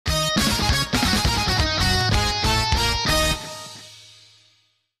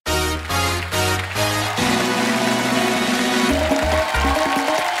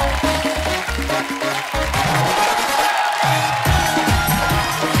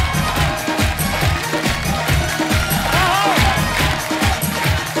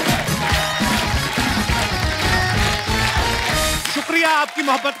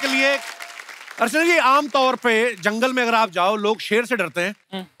मोहब्बत के लिए। अर्चना जी, आम तौर पे जंगल में अगर आप जाओ, लोग शेर से डरते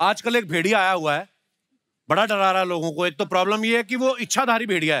हैं। आजकल एक भेड़िया आया हुआ है, बड़ा डरा रहा है लोगों को। एक तो प्रॉब्लम ये है कि वो इच्छाधारी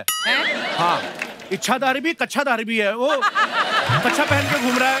भेड़िया है। हाँ, इच्छाधारी भी कच्छाधारी भी है। वो कच्छा पहन के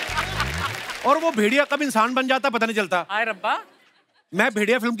घूम रहा है और वो भेड़िया कब इंसान बन जाता पता नहीं चलता। हाय रब्बा। मैं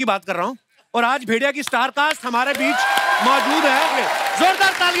भेड़िया फिल्म की बात कर रहा हूँ और आज भेड़िया की स्टार कास्ट हमारे बीच मौजूद है।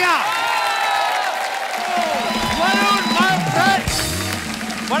 जोरदार तालियां। वरुण धावन,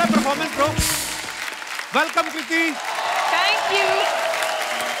 बड़ा performance bro. Welcome Kriti. Thank you.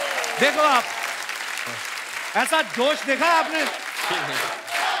 देखो आप, ऐसा जोश देखा है आपने?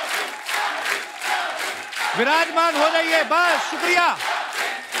 विराजमान हो जाइए बस। शुक्रिया।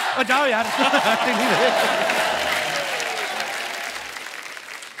 और जाओ यार।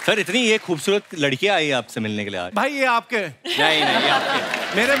 सर, इतनी ये खूबसूरत लड़कियां आई आपसे मिलने के लिए आज। भाई ये आपके नहीं नहीं,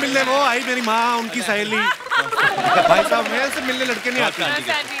 आपके। मेरे मिलने वो आई, मेरी माँ, उनकी सहेली। भाई साहब, मेरे से मिलने लड़के नहीं आते।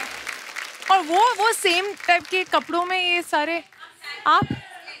 और वो सेम टाइप के कपड़ों में ये सारे आप।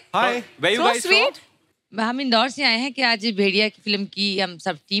 हाय, so sweet। हम इंदौर से आए हैं कि आज भेड़िया की फिल्म की हम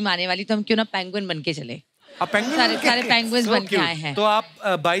सब टीम आने वाली, तो हम क्यों ना पेंगुइन बन के चले। सारे पेंगुइन्स बन के आए हैं। तो आप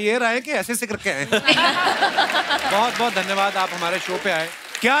बाई एयर आए कि ऐसे करके आए? बहुत बहुत धन्यवाद, आप हमारे शो पे आए।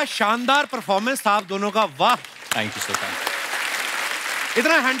 क्या शानदार परफॉर्मेंस था आप दोनों का, वाह। थैंक यू सर, थैंक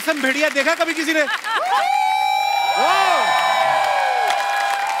इतना हैंडसम भेड़िया देखा कभी किसी ने?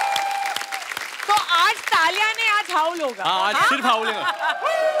 तो आज तालिया ने आज हाउल होगा। आज सिर्फ हाउल होगा।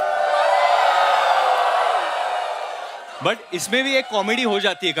 बट इसमें भी एक कॉमेडी हो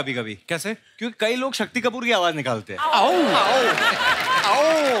जाती है कभी कभी। कैसे? क्योंकि कई लोग शक्ति कपूर की आवाज निकालते हैं। आओ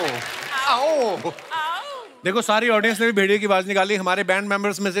आओ आओ। देखो, सारी ऑडियंस ने भी भेड़िए की आवाज निकाली। हमारे बैंड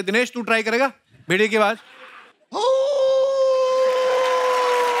मेंबर्स में से दिनेश, तू ट्राई करेगा भेड़िए की आवाज?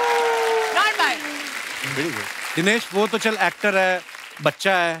 दिनेश, वो तो चल एक्टर है,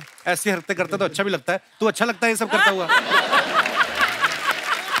 बच्चा है, ऐसी हरकतें करता तो अच्छा भी लगता है। तू अच्छा लगता है ये सब करता हुआ।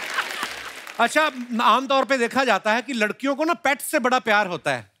 अच्छा, आमतौर पे देखा जाता है कि लड़कियों को ना पेट से बड़ा प्यार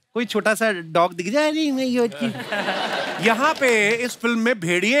होता है। कोई छोटा सा डॉग दिख जाए, यहाँ पे इस फिल्म में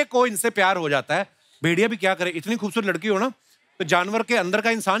भेड़िए को इनसे प्यार हो जाता है। भेड़िया भी क्या करे, इतनी खूबसूरत लड़की हो ना तो जानवर के अंदर का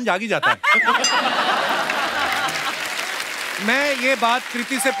इंसान जाग ही जाता है। मैं ये बात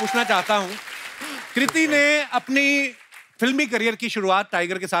कृति से पूछना चाहता हूँ। कृति ने अपनी फिल्मी करियर की शुरुआत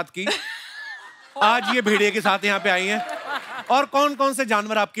टाइगर के साथ की, आज ये भेड़िए के साथ यहाँ पे आई हैं। और कौन कौन से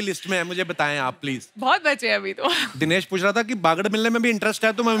जानवर आपकी लिस्ट में है, मुझे बताएं आप प्लीज। बहुत बचे हैं अभी तो। दिनेश पूछ रहा था कि बागड़ मिलने में भी इंटरेस्ट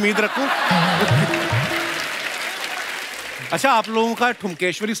है, तो मैं उम्मीद रखूं। अच्छा, आप लोगों का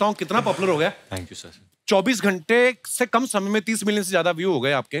ठुमकेश्वरी सॉन्ग कितना पॉपुलर हो गया? Thank you sir. 24 घंटे से कम समय में 30 मिलियन से ज्यादा व्यू हो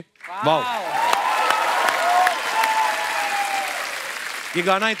गए आपके। वाह। ये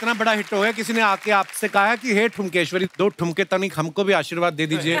गाना इतना बड़ा हिट हो गया, किसी ने आके आपसे कहा है कि हे ठुमकेश्वरी, 2 ठुमके तनिक हमको भी आशीर्वाद दे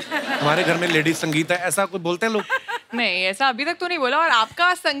दीजिए, हमारे घर में लेडीज संगीत है, ऐसा कुछ बोलते हैं लोग? नहीं, ऐसा अभी तक तो नहीं बोला। और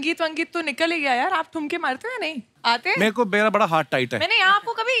आपका संगीत वंगीत तो निकल ही गया यार। आप ठुमके मारते हैं नहीं आते? मेरे को मेरा बड़ा हार्ट टाइट है। मैंने यहाँ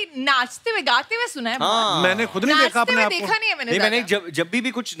आपको कभी नाचते हुए गाते हुए सुना है? हाँ। मैंने खुद नहीं देखा अपने आप को। देखा नहीं है मैंने। नहीं, मैंने जब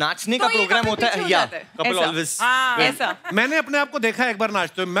भी कुछ नाचने का प्रोग्राम होता है, या कपिल ऑलवेज ऐसा। मैंने अपने आप को देखा एक बार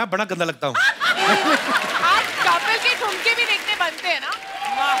नाचते हुए, मैं बड़ा गंदा लगता हूँ। आज कपिल के ठुमके भी देखने बनते हैं ना।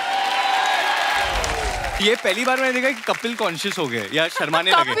 ये पहली बार मैंने देखा कि कपिल कॉन्शियस हो गए या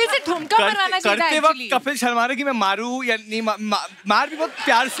शर्माने लगे। कपिल से ठुमका मरवाना चाहिए था करते वक्त कपिल शर्मा रहे कि मैं मारूं या नहीं। मार भी बहुत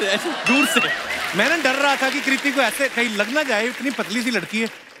प्यार से, ऐसे दूर से। मैंने डर रहा था कि कृति को ऐसे कहीं लग ना जाए, इतनी पतली सी लड़की है।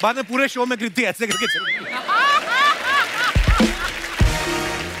 बाद में पूरे शो में कृति ऐसे करके चल रही है।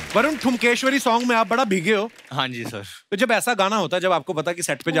 वरुण, ठुमकेश्वरी सॉन्ग में आप बड़ा भीगे हो। हाँ जी सर। तो जब ऐसा गाना होता है, जब आपको पता कि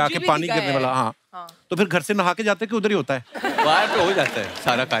सेट पे जाके पानी गिरने वाला, हाँ, तो फिर घर से नहा के जाते कि उधर ही होता है? बाहर पे हो जाता है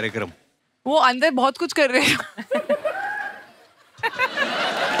सारा कार्यक्रम। वो अंदर बहुत कुछ कर रहे हैं।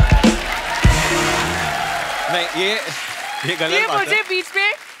 नहीं, ये गलत ये बात है। मुझे बीच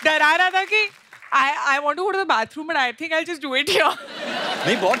में डरा रहा था कि I want to go to the bathroom but I think I'll just do it here.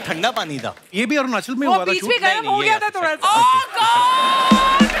 नहीं, बहुत ठंडा पानी था। ये भी अरुणाचल में हुआ था। बीच में गर्म हो गया था थोड़ा सा।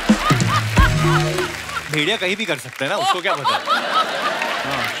 भेड़िया कहीं भी कर सकते हैं ना, उसको क्या पता।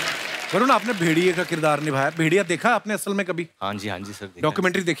 वरुण, आपने भेड़िए का किरदार निभाया। भेड़िया देखा आपने असल में कभी? हाँ जी सर।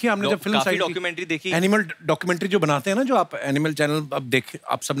 डॉक्यूमेंट्री देखी आपने? जब फिल्म साइड डॉक्यूमेंट्री देखी, एनिमल डॉक्यूमेंट्री जो बनाते हैं ना, जो आप एनिमल चैनल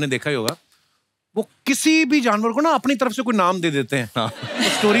आप सबने देखा ही होगा। वो किसी भी जानवर को ना अपनी तरफ से कोई नाम दे देते हैं। हाँ। तो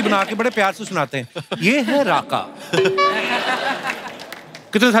स्टोरी बना के बड़े प्यार से सुनाते हैं। ये है राका।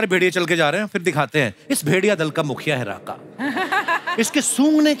 कितने सारे भेड़िए चल के जा रहे हैं, फिर दिखाते हैं इस भेड़िया दल का मुखिया है राका। इसके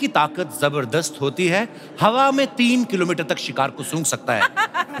सूंघने की ताकत जबरदस्त होती है, हवा में 3 किलोमीटर तक शिकार को सूंघ सकता है।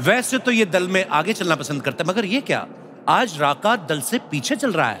 वैसे तो ये दल में आगे चलना पसंद करता है, मगर ये क्या, आज राका दल से पीछे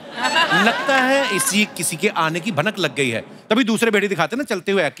चल रहा है, लगता है इसी किसी के आने की भनक लग गई है। तभी दूसरे बेटे दिखाते ना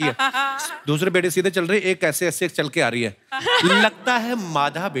चलते हुए है। दूसरे बेटे सीधे चल रहे, एक ऐसे ऐसे चल के आ रही है, लगता है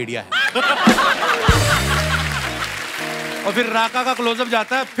माधा भेड़िया है। और फिर राका का क्लोजअप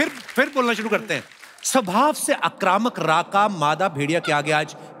जाता है, फिर बोलना शुरू करते हैं। स्वभाव से आक्रामक राका मादा भेड़िया के आगे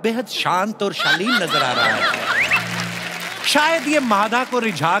आज बेहद शांत और शालीन नजर आ रहा है। शायद ये मादा को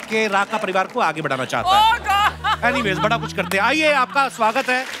रिझा के राका परिवार को आगे बढ़ाना चाहता है। एनीवेज, बड़ा कुछ करते हैं। आइए, आपका स्वागत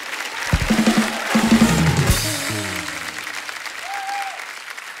है।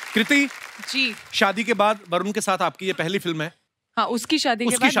 कृति जी, शादी के बाद वरुण के साथ आपकी ये पहली फिल्म है। हाँ, उसकी शादी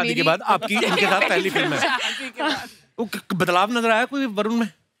के बाद आपकी इनके साथ पहली फिल्म है। बदलाव नजर आया कोई वरुण में?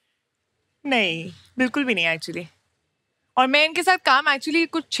 नहीं, बिल्कुल भी नहीं एक्चुअली। और मैं इनके साथ काम एक्चुअली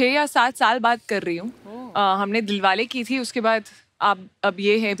कुछ 6 या 7 साल बाद कर रही हूँ। हमने दिलवाले की थी, उसके बाद अब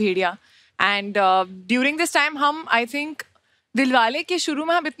ये है भेड़िया। एंड ड्यूरिंग दिस टाइम हम आई थिंक दिलवाले के शुरू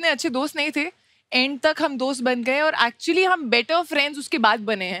में हम इतने अच्छे दोस्त नहीं थे, एंड तक हम दोस्त बन गए और एक्चुअली हम बेटर फ्रेंड्स उसके बाद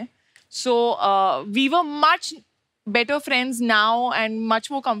बने हैं। So we were much better friends now and much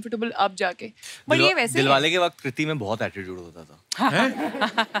more comfortable अब जाके। बट ये वैसे दिलवाले के वक्त कृति में बहुत एटीट्यूड होता था।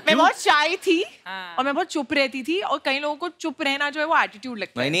 मैं बहुत शाय थी और मैं बहुत चुप रहती थी, और कई लोगों को चुप रहना जो है वो एटीट्यूड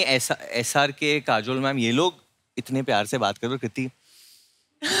लगता है। नहीं, ऐसा SR के काजोल मैम ये लोग इतने प्यार से बात कर रहे हो कृति।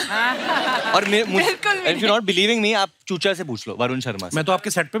 और if you're not believing me, आप चूचा से पूछ लो, वरुण शर्मा से। मैं तो आपके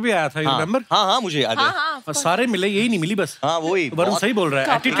सेट पे भी आया था, रिमेंबर? हाँ, मुझे याद है। और सारे मिले, यही नहीं मिली बस। हाँ, वही वरुण सही बोल रहा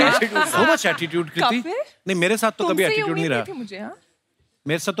है। एटीट्यूड, सो मच एटीट्यूड कृति। नहीं, मेरे साथ तो कभी एटीट्यूड नहीं रहा।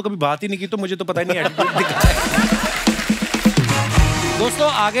 मेरे साथ तो कभी बात ही नहीं की, तो मुझे तो पता ही नहीं एटीट्यूड दिखा है।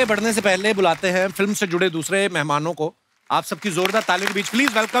 दोस्तों, आगे बढ़ने से पहले बुलाते हैं फिल्म से जुड़े दूसरे मेहमानों को। आप सबकी जोरदार तालियों के बीच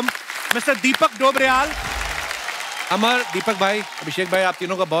प्लीज वेलकम मिस्टर दीपक डोबरियाल। अमर, दीपक भाई, अभिषेक भाई, आप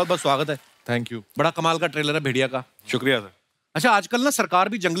तीनों का बहुत बहुत स्वागत है। Thank you. बड़ा कमाल का ट्रेलर है भेड़िया का। शुक्रिया सर। अच्छा, आजकल ना सरकार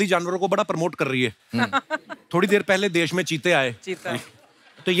भी जंगली जानवरों को बड़ा प्रमोट कर रही है। थोड़ी देर पहले देश में चीते आए।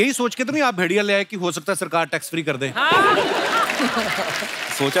 तो यही सोच के तो नहीं आप भेड़िया ले आए कि हो सकता है सरकार टैक्स फ्री कर दे?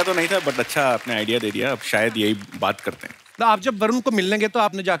 सोचा तो नहीं था, बट अच्छा आपने आइडिया दे दिया। अब शायद यही बात करते हैं। तो आप जब वरुण को मिलने गए तो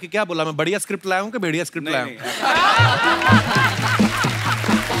आपने जाके क्या बोला? मैं बढ़िया स्क्रिप्ट लाया हूँ कि भेड़िया स्क्रिप्ट लाया हूँ?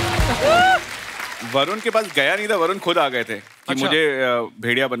 वरुण के पास गया नहीं था, वरुण खुद आ गए थे कि अच्छा। मुझे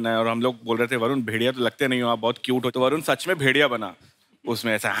भेड़िया बनना है। और हम लोग बोल रहे थे वरुण भेड़िया तो लगते नहीं हो, आप बहुत क्यूट हो। तो वरुण सच में भेड़िया बना,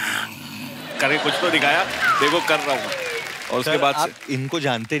 उसमें ऐसा करके कुछ तो दिखाया, देखो कर रहा हूँ। और उसके बाद आप इनको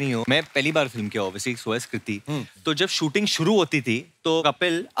जानते नहीं हो, मैं पहली बार फिल्म किया ऑब्वियसली सोएस कृति। तो जब शूटिंग शुरू होती थी तो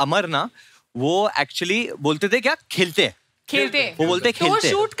कपिल अमर ना वो एक्चुअली बोलते थे क्या खेलते वो बोलते तो वो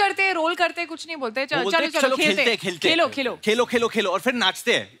शूट करते, रोल करते, कुछ नहीं बोलते, चलो खेलते, खेलो और फिर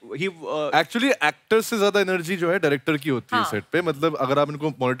नाचते हैं। एक्चुअली एक्टर से ज्यादा एनर्जी जो है डायरेक्टर की होती है सेट पे। मतलब अगर आप इनको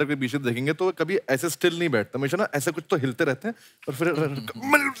मॉनिटर के पीछे देखेंगे तो कभी ऐसे स्टिल नहीं बैठते, हमेशा ना ऐसे कुछ तो हिलते रहते हैं। और फिर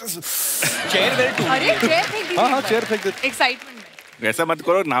चेयर फेंक देते, एक्साइटमेंट में। ऐसा मत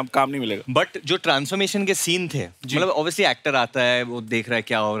करो, नाम काम नहीं मिलेगा। बट जो ट्रांसफॉर्मेशन के सीन थे, मतलब ऑब्वियसली एक्टर आता है, वो देख रहा है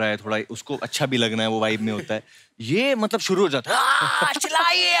क्या हो रहा है, थोड़ा उसको अच्छा भी लगना है, वो वाइब में होता है। ये मतलब शुरू हो जाता है,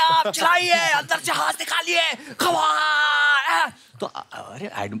 चलाइए आप, चलाइए, अंदर से हाथ निकालिए, तो अरे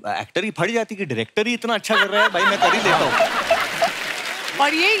एक्टर ही फट जाती कि डायरेक्टर ही इतना अच्छा कर रहा है, भाई मैं कर ही देता हूँ।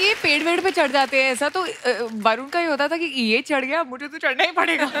 और ये पेड़ वेड़ पे चढ़ जाते हैं। ऐसा तो वरुण का ही होता था कि ये चढ़ गया, मुझे तो चढ़ना ही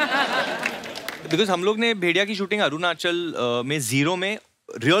पड़ेगा। बिकॉज हम लोग ने भेड़िया की शूटिंग अरुणाचल में 0 में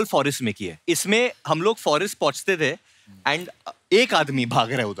रियल फॉरेस्ट में की है। इसमें हम लोग फॉरेस्ट पहुंचते थे एंड एक आदमी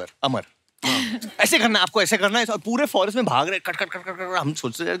भाग रहा है उधर, अमर, ऐसे करना है आपको, ऐसे करना है, और पूरे फॉरेस्ट में भाग रहे, कट कट कट कट। हम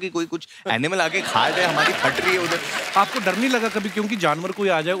सोचते थे कि कोई कुछ एनिमल आके खा जाए, हमारी फट रही है उधर। आपको डर नहीं लगा कभी? क्योंकि जानवर कोई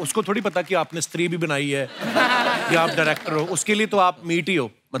आ जाए, उसको थोड़ी पता कि आपने स्त्री भी बनाई है कि आप डायरेक्टर हो। उसके लिए तो आप मीट ही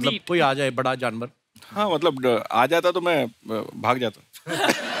हो, मतलब कोई आ जाए बड़ा जानवर। हाँ, मतलब आ जाता तो मैं भाग जाता।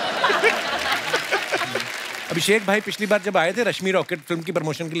 अभिषेक भाई पिछली बार जब आए थे रश्मि रॉकेट फिल्म की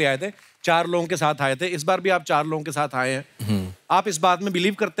प्रमोशन के लिए आए थे, 4 लोगों के साथ आए थे। इस बार भी आप 4 लोगों के साथ आए हैं। आप इस बात में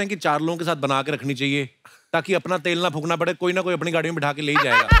बिलीव करते हैं कि 4 लोगों के साथ बना के रखनी चाहिए ताकि अपना तेल ना फूकना पड़े, कोई ना कोई अपनी गाड़ी में बिठा के ले ही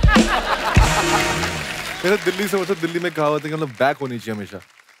जाएगा? मेरे दिल्ली से मतलब दिल्ली में कहावत है कि मतलब बैक होनी चाहिए हमेशा।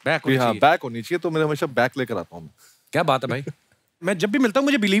 बैक होनी चाहिए। बैक होनी चाहिए, तो मैं हमेशा बैक लेकर आता हूँ। क्या बात है भाई। मैं जब भी मिलता हूँ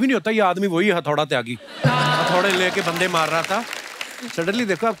मुझे बिलीव ही नहीं होता ये आदमी वही हथौड़ा त्यागी, हथौड़े लेके बंदे मार रहा था। सडनली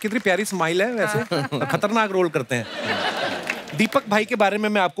देखो आप कितनी प्यारी स्माइल है, वैसे खतरनाक रोल करते हैं। दीपक भाई के बारे में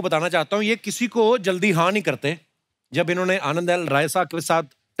मैं आपको बताना चाहता हूँ, ये किसी को जल्दी हाँ नहीं करते। जब इन्होंने आनंद राय साहब के साथ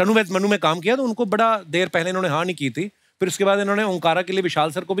तनु वेद मनु में काम किया तो उनको बड़ा देर पहले इन्होंने हाँ नहीं की थी। फिर उसके बाद इन्होंने ओंकारा के लिए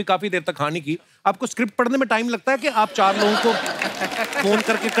विशाल सर को भी काफी देर तक हाँ नहीं की। आपको स्क्रिप्ट पढ़ने में टाइम लगता है कि आप 4 लोगों को फोन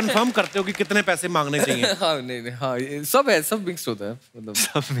करके कंफर्म करते हो कि कितने पैसे मांगने चाहिए? हाँ, नहीं, हाँ, सब है, सब मिक्स होता है, मतलब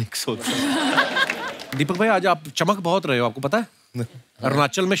सब मिक्स होता है। दीपक भाई आज आप चमक बहुत रहे हो, आपको पता है?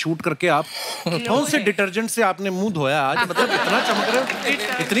 अरुणाचल में शूट करके आप कौन से डिटर्जेंट से आपने मुंह धोया आज? मतलब इतना चमक रहे हो,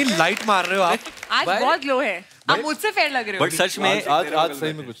 इतनी लाइट मार रहे हो आप। आज बहुत लो है, आप मुझसे फेयर लग रहे हो। बट सच में आज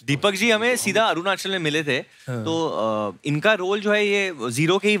सही में कुछ दीपक जी हमें सीधा अरुणाचल में मिले थे, तो इनका रोल जो है ये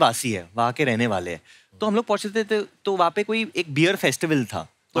जीरो के ही वासी है, वहाँ के रहने वाले हैं। तो हम लोग पहुंचे थे तो वहाँ पे कोई एक बियर फेस्टिवल था,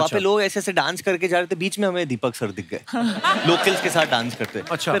 तो वहाँ पे लोग ऐसे ऐसे डांस करके जा रहे थे, बीच में हमें दीपक सर दिख गए लोकल्स के साथ डांस करते।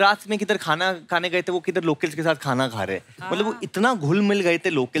 अच्छा। फिर रात में किधर खाना खाने गए थे, वो किधर लोकल्स के साथ खाना खा रहे, मतलब वो इतना घुल मिल गए थे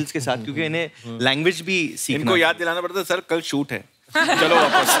लोकल्स के साथ, क्योंकि इन्हें लैंग्वेज भी सीखना। इनको याद दिलाना पड़ता है, सर कल शूट है, चलो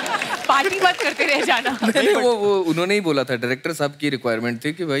वापस। पार्टी मत करते रह जाना। नहीं, वो उन्होंने ही बोला था, डायरेक्टर साहब की रिक्वायरमेंट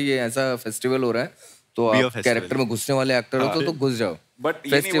थी कि भाई ये ऐसा फेस्टिवल हो रहा है, तो आप कैरेक्टर में घुसने वाले एक्टर हो तो घुस जाओ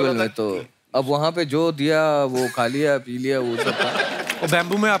फेस्टिवल में। तो अब वहाँ पे जो दिया वो खा लिया पी लिया वो सब था। और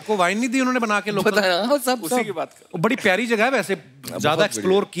बैम्बू में आपको वाइन नहीं दी उन्होंने बना के? लोग सब उसी की बात कर। बड़ी प्यारी जगह है वैसे, ज्यादा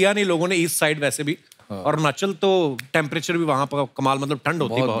एक्सप्लोर किया नहीं लोगों ने ईस्ट साइड वैसे भी। और अरुणाचल तो टेम्परेचर भी वहाँ पर कमाल, मतलब ठंड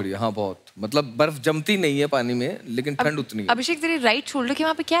होती है बहुत बढ़िया। हाँ बहुत, मतलब बर्फ जमती नहीं है पानी में, लेकिन ठंड उतनी है। अभिषेक तेरी राइट शोल्डर के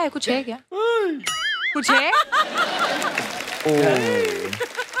वहाँ पे क्या है, कुछ है क्या? कुछ है?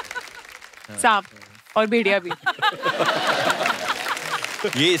 सांप और भेड़िया भी।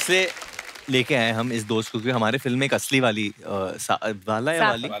 ये इससे लेके आए हम इस दोस्त को, क्योंकि हमारे फिल्म में एक असली वाली वाला या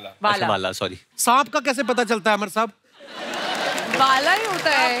वाली अच्छा वाला सॉरी सांप का कैसे पता चलता है अमर साहब? वाला ही होता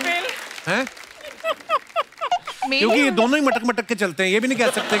है हैं? क्योंकि ये दोनों ही मटक मटक के चलते हैं, ये भी नहीं कह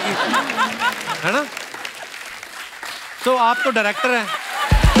सकते कि, है ना? तो आप तो डायरेक्टर हैं।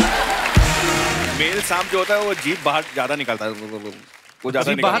 मेल सांप जो होता है वो जीभ बाहर ज्यादा निकालता है, वो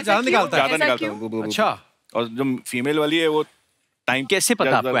ज्यादा निकालता है। अच्छा। और जो फीमेल वाली है वो टाइम। कैसे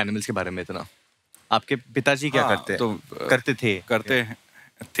पता आपको एनिमल्स के बारे में इतना? आपके पिताजी क्या करते हैं? तो करते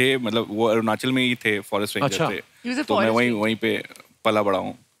थे, मतलब वो अरुणाचल में ही थे, फॉरेस्ट रेंजर थे, तो मैं वहीं पे पला बड़ा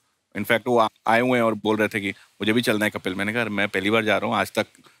हूँ। इनफैक्ट वो आए हुए हैं और बोल रहे थे कि मुझे भी चलना है कपिल। मैंने कहा मैं पहली बार जा रहा हूँ आज तक,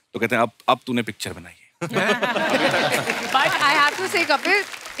 तो कहते हैं अब तूने पिक्चर बनाई है। बट आई हैव टू से कपिल,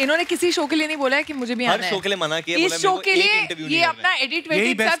 इन्होंने किसी शो के लिए नहीं बोला है कि मुझे भी आना है। हर शो के लिए मना किया, इस शो के लिए ये अपना एडिट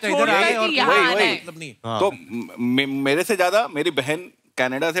वेडिट सब छोड़ रहे हैं कि यहाँ आना है। तो मेरे से ज्यादा मेरी बहन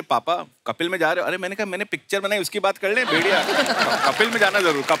कनाडा से, पापा कपिल में जा रहे हो? अरे मैंने कहा मैंने पिक्चर बनाई, उसकी बात कर ले भेड़िया। कपिल में जाना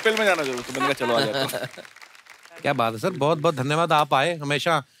जरूर, कपिल में जाना जरूर। तो मैंने कहा चलो आ जाते। क्या बात है सर, बहुत बहुत धन्यवाद, आप आए।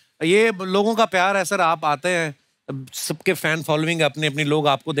 हमेशा ये लोगों का प्यार है सर, आप आते हैं, सबके फैन फॉलोइंग अपने अपनी लोग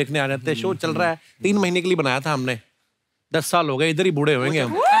आपको देखने आ जाते हैं। शो चल रहा है, 3 महीने के लिए बनाया था हमने, 10 साल हो गए, इधर ही बूढ़े होंगे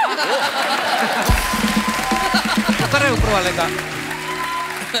हम। शुक्र है ऊपर वाले का।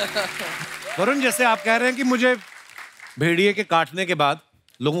 वरुण, जैसे आप कह रहे हैं कि मुझे भेड़िए के काटने के बाद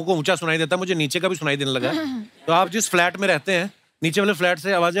लोगों को ऊंचा सुनाई देता, मुझे नीचे का भी सुनाई देने लगा। तो आप जिस फ्लैट में रहते हैं, नीचे वाले फ्लैट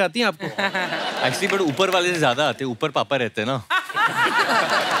से आवाजें आती हैं आपको? एक्चुअली बट ऊपर वाले से ज्यादा आते हैं, ऊपर पापा रहते हैं ना।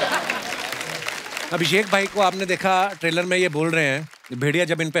 अभिषेक भाई को आपने देखा ट्रेलर में, ये बोल रहे हैं भेड़िया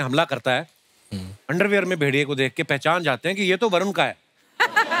जब इन पे हमला करता है, अंडरवियर में भेड़िए को देख के पहचान जाते हैं कि ये तो वरुण का है।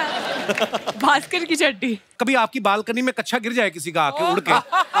 भास्कर की चड्डी। कभी आपकी बालकनी में कच्छा गिर जाए किसी का आके उड़ के,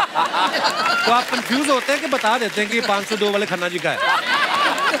 तो आप कंफ्यूज होते हैं कि बता देते हैं कि ये 502 वाले खन्ना जी का है।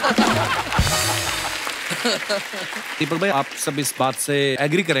 दीपक भाई, आप सब इस बात से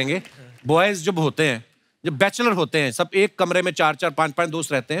एग्री करेंगे, बॉयज जब होते हैं, जब बैचलर होते हैं, सब एक कमरे में 4-4, 5-5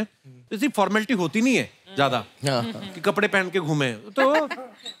 दोस्त रहते हैं, तो इसी फॉर्मेलिटी होती नहीं है ज्यादा कि कपड़े पहन के घूमे। तो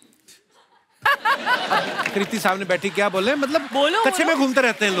कृति सामने बैठी क्या बोले, मतलब कच्छे में घूमते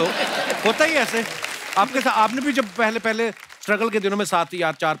रहते हैं लोग, होता ही ऐसे। आपके साथ आपने भी जब पहले स्ट्रगल के दिनों में साथ ही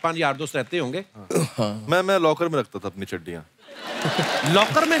 4-5 यार दोस्त रहते होंगे। मैं लॉकर में रखता था अपनी चड्डियाँ।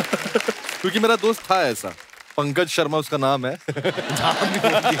 लॉकर में? क्योंकि मेरा दोस्त था ऐसा, पंकज शर्मा उसका नाम है।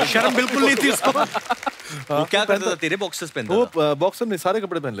 शर्म बिल्कुल नहीं थी उसको। वो क्या करता था? तेरे बॉक्सेस पहनता था? वो बॉक्सर नहीं, सारे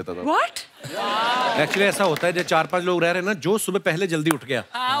कपड़े पहन लेता था। What? एक्चुअली ऐसा होता है, जब 4-5 लोग रह रहे हैं ना, जो सुबह पहले जल्दी उठ गया,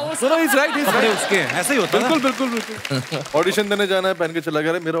 कपड़े उसके हैं, ऐसा ही होता है। बिल्कुल। ऑडिशन देने जाना है, पहन के चला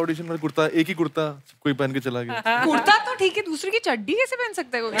गया। मेरा ऑडिशन में कुर्ता, एक ही कुर्ता, कोई पहन के चला गया। कुर्ता तो ठीक है, दूसरे की चड्डी कैसे पहन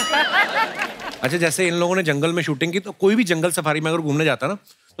सकता है कोई? अच्छा, जैसे इन लोगों ने जंगल में शूटिंग की, तो कोई भी जंगल सफारी में अगर घूमने जाता ना,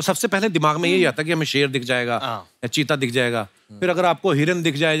 तो सबसे पहले दिमाग में यही आता कि हमें शेर दिख जाएगा या चीता दिख जाएगा, फिर अगर आपको हिरन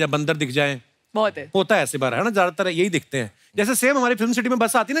दिख जाए या बंदर दिख जाए, बहुत है, होता है ऐसे बार, है ना, ज्यादातर यही दिखते हैं। जैसे सेम हमारी फिल्म सिटी में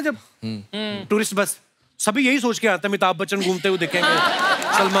बस आती ना, जब टूरिस्ट बस, सभी यही सोच के आते हैं अमिताभ बच्चन घूमते हुए दिखेंगे,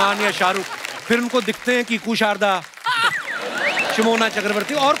 सलमान या शाहरुख, फिर उनको दिखते हैं कीकू शारदा, शिमोना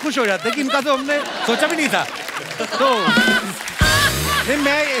चक्रवर्ती, और खुश हो जाते हैं कि इनका तो हमने सोचा भी नहीं था। तो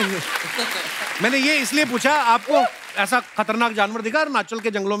मैंने ये इसलिए पूछा, आपको ऐसा खतरनाक जानवर दिखा अरुणाचल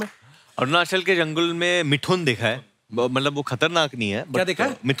के जंगलों में? अरुणाचल के जंगल में मिठुन देखा है, मतलब वो खतरनाक नहीं है। क्या देखा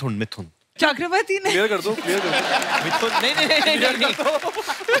है? मिठुन। चक्रवर्ती ने क्लियर कर दो, क्लियर कर दो।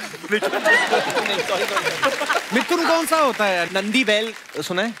 मिथुन कौन सा होता है यार? नंदी बैल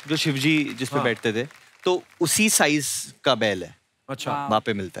सुना है, जो शिवजी जिस पे बैठते थे, तो उसी साइज का बैल है। अच्छा, वहाँ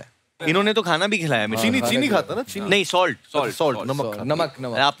पे मिलता है। इन्होंने तो खाना भी खिलाया मुझे। चीनी खाता ना, चीनी नहीं, सॉल्ट,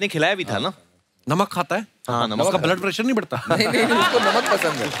 नमक। आपने खिलाया भी था ना? नमक खाता है? हाँ, नमक। उसका ब्लड प्रेशर नहीं बढ़ता? नहीं, उसको नमक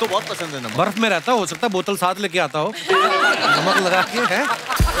पसंद है। उसको बहुत पसंद है नमक। बर्फ में रहता हो सकता है, बोतल साथ लेके आता हो, नमक लगा के है।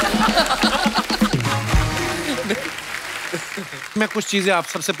 मैं कुछ चीजें आप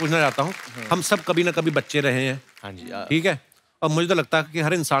सबसे पूछना चाहता हूँ। हम सब कभी ना कभी बच्चे रहे हैं। हाँ जी। ठीक है, और मुझे तो लगता है कि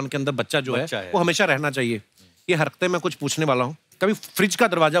हर इंसान के अंदर बच्चा जो है वो हमेशा रहना चाहिए। ये हरकते मैं कुछ पूछने वाला हूँ। कभी फ्रिज का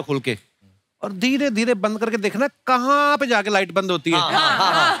दरवाजा खोल के और धीरे धीरे बंद करके देखना कहाँ पे जाके लाइट बंद होती है।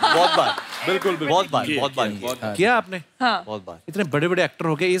 बहुत बार, बिल्कुल बहुत बार किया आपने? बहुत बार। इतने बड़े बड़े एक्टर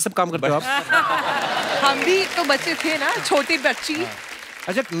हो गए, ये सब काम करते हो आप? हम भी तो बच्चे थे ना, छोटी बच्ची।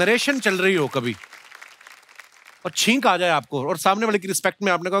 अच्छा, नरेशन चल रही हो कभी और छींक आ जाए आपको और सामने वाले की रिस्पेक्ट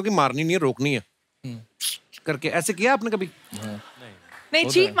में आपने कहा कि मारनी नहीं है, रोकनी है करके, ऐसे किया आपने कभी? नहीं,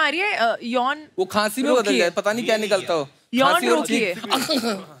 छींक मारिए, यौन वो खांसी में बदल जाए, पता नहीं क्या निकलता हो। यौन रोकिए।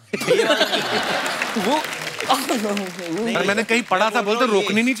 वो पर मैंने कहीं पढ़ा था, बोलते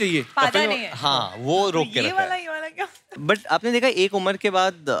रोकनी नहीं चाहिए। पता नहीं है। हाँ, वो रोक के ये वाला क्या? बट आपने देखा एक उम्र के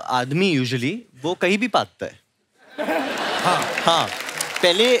बाद आदमी यूजुअली वो कहीं भी पाता है। हाँ,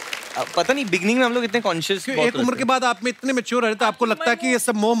 पहले पता नहीं, बिगनिंग में हम लोग इतने कॉन्शियस, एक उम्र के बाद आप में इतने मैच्योर रहे तो आपको लगता है कि ये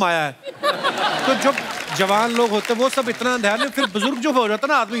सब मोह माया है। तो जो जवान लोग होते हैं वो सब इतना ध्यान में, फिर बुजुर्ग जो हो जाता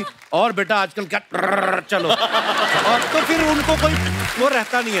है ना आदमी, और बेटा आजकल क्या चलो, और तो फिर उनको कोई वो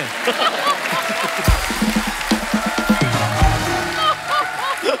रहता नहीं है।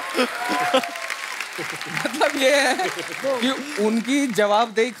 मतलब ये है कि उनकी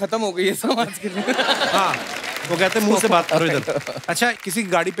जवाबदेही खत्म हो गई है समाज के लिए। हाँ, वो कहते हैं मुंह से बात करो इधर। अच्छा, किसी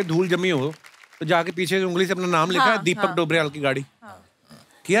गाड़ी पे धूल जमी हो तो जाके पीछे से उंगली से अपना नाम लिखा है, दीपक डोबरियाल की गाड़ी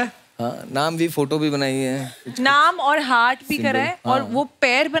किया? हाँ, नाम भी, फोटो भी बनाई है, नाम और हार्ट भी करा है, और वो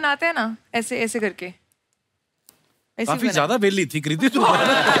पैर बनाते हैं ना ऐसे ऐसे करके। काफी ज्यादा वेली थी कृति तू।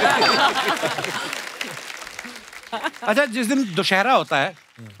 अच्छा, जिस दिन दशहरा होता है,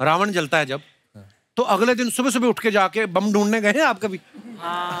 रावण जलता है जब, तो अगले दिन सुबह सुबह उठ के जाके बम ढूंढने गए हैं आप कभी?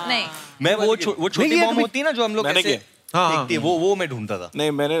 नहीं, मैं वो छोटी बम होती है ना जो हम लोग ऐसे फेंकते हैं, वो मैं ढूंढता था।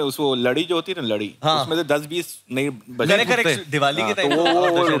 नहीं, मैंने उसको लड़ी जो होती है ना, लड़ी, उसमें से 10-20 नहीं बचे। करेक्ट, दिवाली के टाइम वो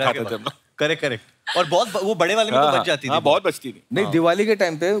उठाते थे। करेक्ट। और बहुत वो बड़े वाले में तो बच जाती थी। बहुत बचती थी। नहीं, दिवाली के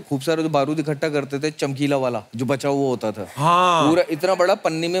टाइम पे खूब सारे जो बारूद इकट्ठा करते थे, चमकीला वाला जो बचा हुआ होता था, पूरा इतना बड़ा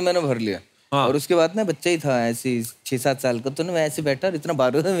पन्नी में मैंने भर लिया। और उसके बाद ना बच्चा ही था ऐसे 6-7 साल का, तो मैं ऐसे बैठा और इतना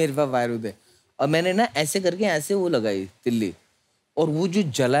बारूद है, मेरे पास बारूद है, और मैंने ना ऐसे करके ऐसे वो लगाई तिल्ली, और वो जो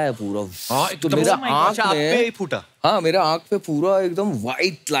जला है पूरा, तो मेरा आँख में फूटा। हाँ, मेरा आँख पे पूरा एकदम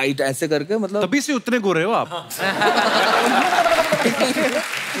व्हाइट लाइट ऐसे करके, मतलब तभी से उतने गोरे हो आप।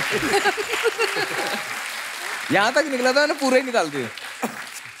 यहाँ तक निकला था ना, पूरा ही निकाल दिया।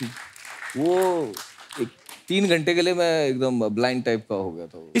 वो 3 घंटे के लिए मैं एकदम ब्लाइंड टाइप का हो गया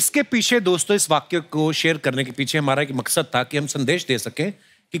था। इसके पीछे दोस्तों, इस वाक्य को शेयर करने के पीछे हमारा एक मकसद था कि हम संदेश दे सकें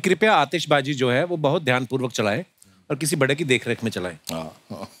कि कृपया आतिशबाजी जो है वो बहुत ध्यानपूर्वक चलाएं और किसी बड़े की देखरेख में चलाएं।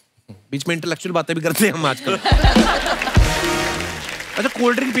 बीच में इंटेलेक्चुअल बातें भी करते हैं हम आजकल। अच्छा,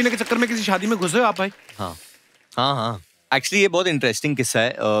 कोल्ड ड्रिंक पीने के चक्कर में किसी शादी में घुसे हो आप भाई? हाँ। एक्चुअली ये बहुत इंटरेस्टिंग किस्सा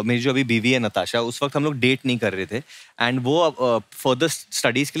है। मेरी जो अभी बीवी है नताशा, उस वक्त हम लोग डेट नहीं कर रहे थे, एंड वो फर्दर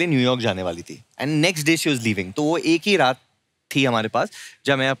स्टडीज के लिए न्यूयॉर्क जाने वाली थी, and next day she was leaving. तो वो एक ही रात थी हमारे पास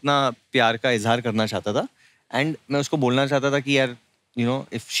जब मैं अपना प्यार का इजहार करना चाहता था, एंड मैं उसको बोलना चाहता था कि यार you know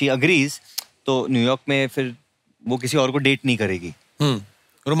if she agrees तो न्यूयॉर्क में फिर वो किसी और को डेट नहीं करेगी।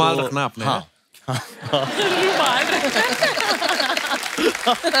 रुमाल रखना आपने। हाँ।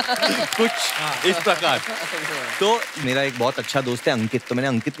 कुछ इस प्रकार। तो मेरा एक बहुत अच्छा दोस्त है अंकित, तो मैंने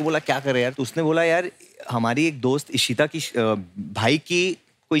अंकित को बोला क्या करे यार, तो उसने बोला यार हमारी एक दोस्त इशिता की भाई की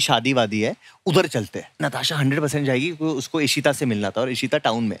कोई शादी वादी है, उधर चलते हैं। नताशा 100% जाएगी, उसको इशिता से मिलना था और इशिता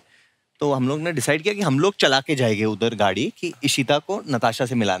टाउन में। तो हम लोग ने डिसाइड किया कि हम लोग चला के जाएंगे उधर गाड़ी, कि इशिता को नताशा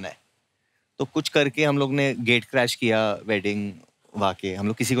से मिलाना है। तो कुछ करके हम लोग ने गेट क्रैश किया, वेडिंग वाके, हम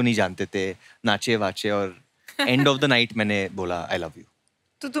लोग किसी को नहीं जानते थे, नाचे वाचे, और एंड ऑफ द नाइट मैंने बोला आई लव यू।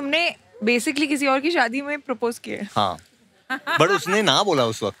 तो तुमने बेसिकली किसी और की शादी में प्रपोज किया? हाँ, बट उसने ना बोला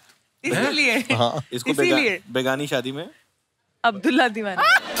उस वक्त, इसलिए। हाँ, इसको बेगानी शादी में अब्दुल्ला दीवाना।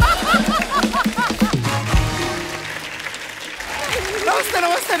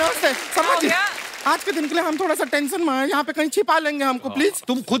 नमस्ते समझ जी, आज के दिन के लिए हम थोड़ा सा टेंशन में हैं, यहाँ पे कहीं छिपा लेंगे हमको प्लीज।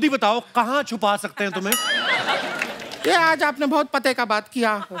 तुम खुद ही बताओ कहाँ छुपा सकते हैं तुम्हें? ये आज आपने बहुत पते का बात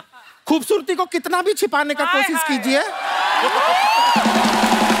किया। खूबसूरती को कितना भी छिपाने का कोशिश कीजिए,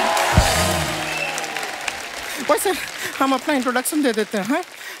 वैसे हम अपना इंट्रोडक्शन दे देते हैं।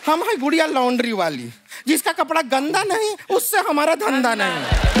 हम है गुड़िया लॉन्ड्री वाली, जिसका कपड़ा गंदा नहीं उससे हमारा धंधा नहीं।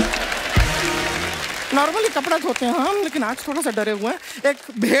 नॉर्मली कपड़ा धोते हैं हम, लेकिन आज थोड़ा सा डरे हुए हैं। एक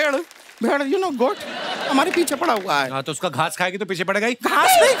भेड़ यू नो गोट हमारे पीछे पड़ा हुआ है। हाँ, तो उसका घास खाएगी तो पीछे पड़ेगा ही। घास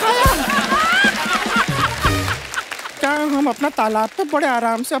नहीं खाया। क्या हम अपना तालाब पे बड़े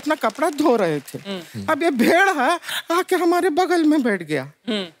आराम से अपना कपड़ा धो रहे थे, अब ये भेड़ है आके हमारे बगल में बैठ गया।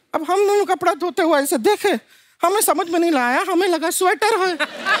 अब हम दोनों कपड़ा धोते हुए ऐसे देखे, हमें समझ में नहीं लाया, हमें लगा स्वेटर है।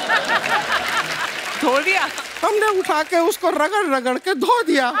 धो दिया। हमने उठा के उसको रगड़ रगड़ के धो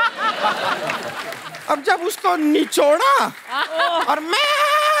दिया। अब जब उसको निचोड़ा और मैं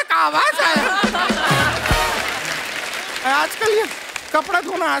आवाज आया। आजकल ये कपड़ा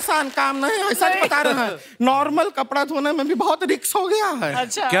धोना आसान काम नहीं है, सच बता रहे हैं। नॉर्मल कपड़ा धोने में भी बहुत रिस्क हो गया है।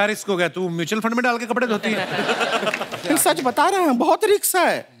 अच्छा। क्या रिस्क हो गया? तू म्यूचुअल फंड में डाल के कपड़े धोती है? सच बता रहे हैं, बहुत रिस्क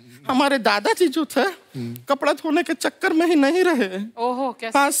है। हमारे दादाजी जो थे कपड़ा धोने के चक्कर में ही नहीं रहे। ओहो,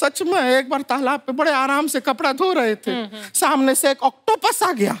 कैसे? हाँ सच में, एक बार तालाब पे बड़े आराम से कपड़ा धो रहे थे, सामने से एक ऑक्टोपस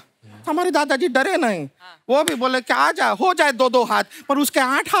आ गया। हमारे दादाजी डरे नहीं, वो भी बोले कि आ जाए, हो जाए 2-2 हाथ, पर उसके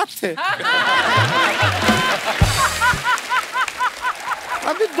 8 हाथ थे।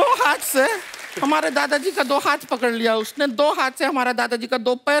 अभी 2 हाथ से हमारे दादाजी का 2 हाथ पकड़ लिया उसने, 2 हाथ से हमारा दादाजी का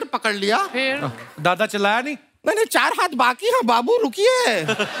 2 पैर पकड़ लिया। फिर दादा चिल्लाया नहीं? नहीं, 4 हाथ बाकी है बाबू, रुकिए।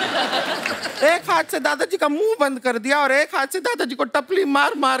 एक हाथ से दादाजी का मुंह बंद कर दिया और एक हाथ से दादाजी को टपली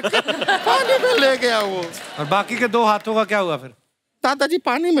मार मार के पानी में ले गया वो। और बाकी के 2 हाथों का क्या हुआ फिर? दादाजी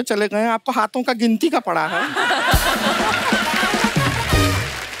पानी में चले गए। आपको हाथों का गिनती का पड़ा है।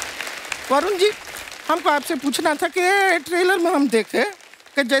 वरुण जी, हमको आपसे पूछना था कि ट्रेलर में हम देखे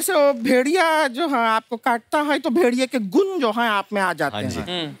कि जैसे वो भेड़िया जो है आपको काटता है तो भेड़िए के गुण जो है आप में आ जाते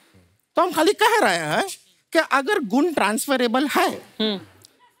हैं। तो हम खाली कह रहे हैं कि अगर गुण ट्रांसफरेबल है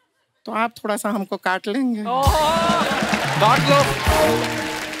तो आप थोड़ा सा हमको काट लेंगे। काट लो।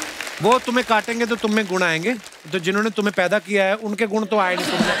 वो तुम्हें काटेंगे तो तुम में गुण आएंगे, तो जिन्होंने तुम्हें पैदा किया है उनके गुण तो आए नहीं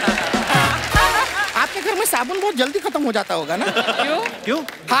तुमने। आपके घर में साबुन बहुत जल्दी खत्म हो जाता होगा ना? क्यों?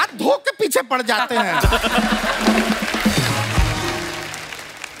 हाथ धो के पीछे पड़ जाते हैं।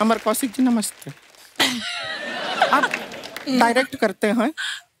 अमर कौशिक जी नमस्ते। आप डायरेक्ट करते हैं,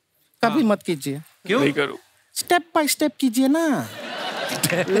 कभी मत कीजिए। क्यों नहीं करूं? स्टेप बाय स्टेप कीजिए ना।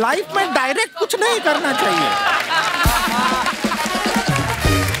 लाइफ में डायरेक्ट कुछ नहीं करना चाहिए।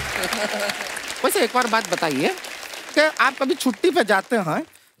 वैसे एक और बात बताइए कि आप कभी छुट्टी पे जाते हैं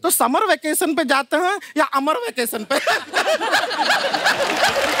तो समर वेकेशन पे जाते हैं या अमर वेकेशन पे?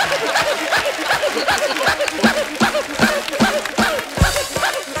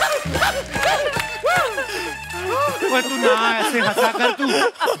 तू ना ऐसे हंसा कर तू।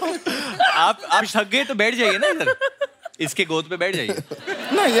 आप थक गए तो बैठ जाइए ना इधर, इसके गोद पे बैठ जाइए।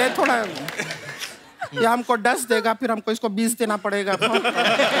 नहीं, ये थोड़ा ये हमको 10 देगा, फिर हमको इसको 20 देना पड़ेगा।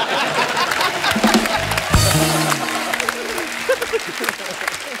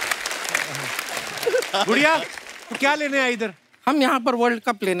 गुड़िया, तू क्या लेने आए इधर? हम यहाँ पर वर्ल्ड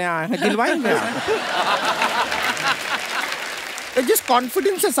कप लेने आए हैं, दिलवाएंगे। जिस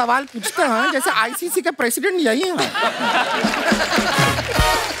कॉन्फिडेंस से सवाल पूछते हैं जैसे आईसीसी के प्रेसिडेंट यही हैं।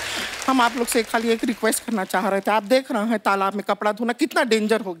 हम आप लोग से खाली एक रिक्वेस्ट करना चाह रहे थे। आप देख रहे हैं तालाब में कपड़ा धोना कितना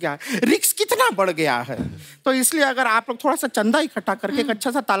डेंजर हो गया है, रिस्क कितना बढ़ गया है। तो इसलिए अगर आप लोग थोड़ा सा चंदा इकट्ठा करके एक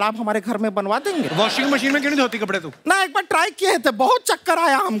अच्छा सा तालाब हमारे घर में बनवा देंगे। वॉशिंग मशीन में क्यों नहीं धोती कपड़े तू? ना, एक बार ट्राई किए थे, बहुत चक्कर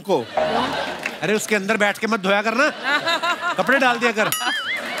आया हमको। अरे उसके अंदर बैठ के मत धोया करना, कपड़े डाल दिया कर।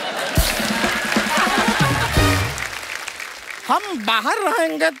 हम बाहर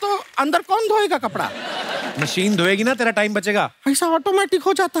रहेंगे तो अंदर कौन धोएगा कपड़ा? मशीन धोएगी ना, तेरा टाइम बचेगा। ऐसा ऑटोमेटिक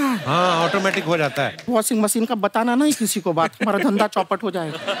हो जाता है। हाँ, ऑटोमेटिक हो जाता है। वॉशिंग मशीन का बताना नहीं किसी को बात, हमारा धंधा चौपट हो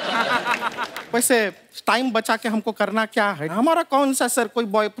जाएगा। वैसे टाइम बचा के हमको करना क्या है? हमारा कौन सा सर कोई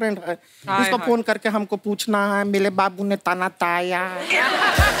बॉयफ्रेंड है इसको फोन करके हमको पूछना है मेरे बाबू ने ताना ताया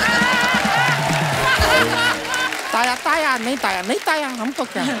ताया ताया नहीं ताया नहीं ताया, हमको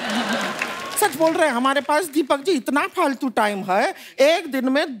क्या है? सच बोल रहे हैं, हमारे पास दीपक जी इतना फालतू टाइम है, एक दिन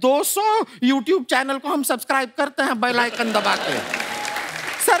में 200 YouTube चैनल को हम सब्सक्राइब करते हैं बेल आइकन दबा के।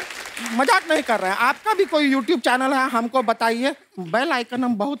 सर मजाक नहीं कर रहे हैं, आपका भी कोई YouTube चैनल है हमको बताइए, बेल आइकन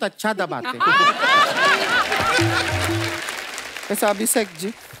हम बहुत अच्छा दबाते हैं। वैसे अभिषेक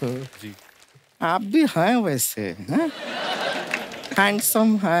जी, आप भी हैं वैसे,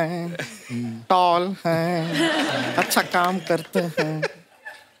 हैंडसम हैं, टॉल हैं, अच्छा काम करते हैं,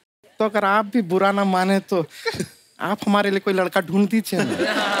 तो अगर आप भी बुरा ना माने तो आप हमारे लिए कोई लड़का ढूंढ दीजिए।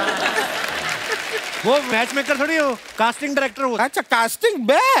 वो मैच मेकर थोड़ी हो, कास्टिंग डायरेक्टर हो। अच्छा, कास्टिंग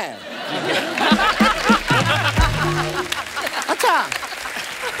बे। अच्छा,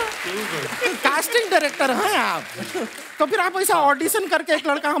 कास्टिंग डायरेक्टर हैं आप। तो फिर आप ऐसा ऑडिशन करके एक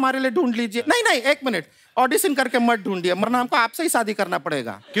लड़का हमारे लिए ढूंढ लीजिए। नहीं नहीं, एक मिनट, ऑडिशन करके मत ढूंढिए, वरना हमको आपसे ही शादी करना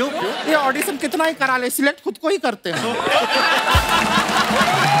पड़ेगा। क्यों? ये ऑडिशन कितना ही करा ले, सिलेक्ट खुद को ही करते हैं।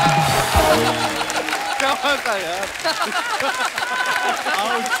 क्या बात है यार।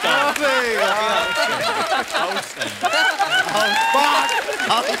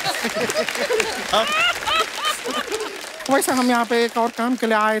 वैसे हम यहाँ पे एक और काम के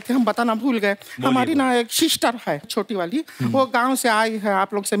लिए आए थे, हम बताना भूल गए। हमारी ना एक सिस्टर है छोटी वाली, वो गांव से आई है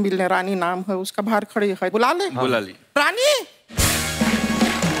आप लोग से मिलने। रानी नाम है उसका, बाहर खड़ी है, बुला ले। बुला ली। रानी,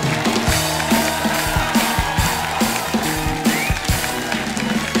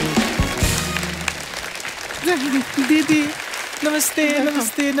 दीदी नमस्ते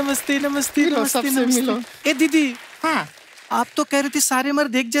नमस्ते नमस्ते नमस्ते नमस्ते नमस्ते। ए दीदी, हाँ आप तो कह रही थी सारे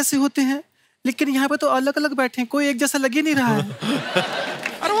मर्द एक जैसे होते हैं, लेकिन यहाँ पे तो अलग अलग बैठे हैं, कोई एक जैसा लग ही नहीं रहा है।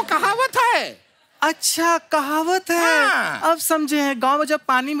 अरे वो कहावत है। अच्छा कहावत है। हाँ। अब समझे हैं, गांव में जब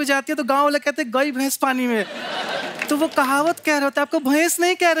पानी में जाती है तो गांव वाले कहते हैं गई भैंस पानी में, तो वो कहावत कह रहे होते हैं, आपको भैंस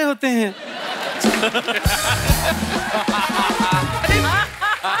नहीं कह रहे होते हैं।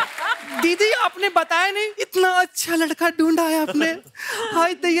 दीदी आपने बताया नहीं, इतना अच्छा लड़का ढूंढा है आपने।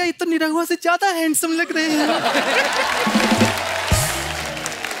 हाय दैया, ये तो निरहुआ से ज्यादा हैंडसम लग रहे हैं।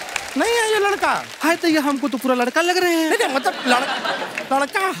 नहीं है ये लड़का। हाय दैया, हमको तो पूरा लड़का लग रहे हैं। नहीं मतलब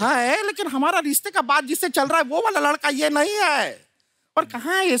लड़का है, लेकिन हमारा रिश्ते का बात जिससे चल रहा है वो वाला लड़का ये नहीं है। और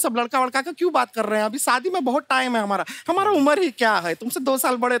कहाँ है ये सब लड़का वड़का का क्यों बात कर रहे हैं? अभी शादी में बहुत टाइम है हमारा उम्र ही क्या है, तुमसे 2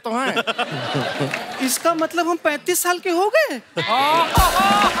 साल बड़े तो हैं। इसका मतलब हम 35 साल के हो गए।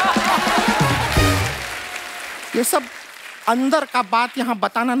 ये सब अंदर का बात यहाँ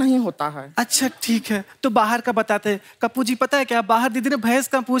बताना नहीं होता है। अच्छा ठीक है, तो बाहर का बताते हैं। कप्पू जी पता है क्या, बाहर दीदी ने भैंस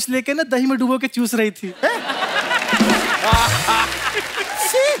का पूंछ लेके ना दही में डुबो के चूस रही थी।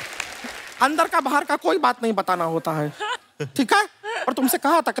 अंदर का बाहर का कोई बात नहीं बताना होता है, ठीक है? और तुमसे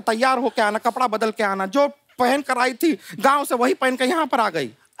कहा था कि तैयार होके आना, कपड़ा बदल के आना। जो पहन कर आई थी गांव से वही पहन के यहाँ पर आ गई।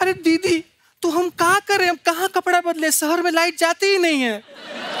 अरे दीदी, तो हम क्या करें, हम कहाँ कपड़ा बदले, शहर में लाइट जाती ही नहीं है।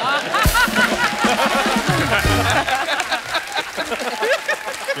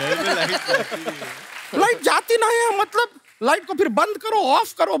 लाइट जाती नहीं है मतलब लाइट को फिर बंद करो,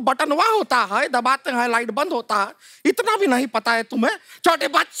 ऑफ करो, बटनवा होता है, दबाते हैं लाइट बंद होता है। इतना भी नहीं पता है तुम्हें? छोटे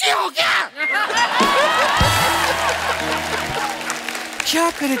बच्चे हो क्या? क्या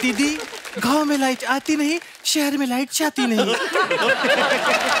करे दीदी, गांव में लाइट आती नहीं, शहर में लाइट जाती नहीं।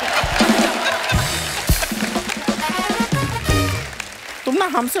 तुम ना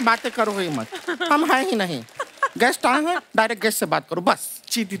हमसे बातें करो ही मत, हम हैं ही नहीं। गेस्ट आए हैं, डायरेक्ट गेस्ट से बात करो बस।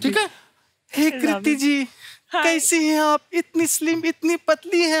 जी दीदी। ठीक है? हे कृति जी, कैसी हैं आप? इतनी स्लिम, इतनी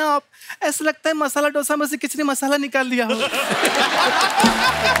पतली हैं आप, ऐसा लगता है मसाला डोसा में से किसी ने मसाला निकाल लिया हो।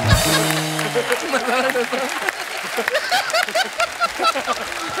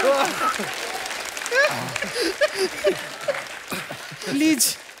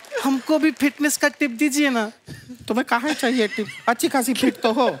 प्लीज हमको भी फिटनेस का टिप दीजिए ना। तुम्हें कहाँ चाहिए टिप? अच्छी खासी फिट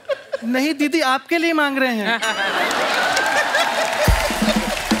तो हो। नहीं दीदी, आपके लिए मांग रहे हैं।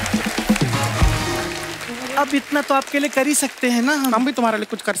 अब इतना तो आपके लिए कर ही सकते हैं ना। हम भी तुम्हारे लिए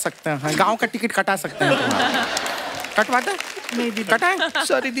कुछ कर सकते हैं, गांव का टिकट कटा सकते हैं। कटवा दे? नहीं दीदी। कटाए?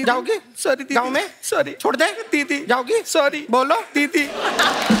 सॉरी दीदी। जाओगी? सॉरी दीदी। गांव में? सॉरी। छोड़ दे? दीदी। जाओगी? सॉरी। बोलो दीदी।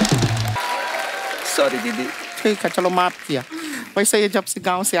 सॉरी दीदी। ठीक है, चलो माफ किया। वैसे ये जब से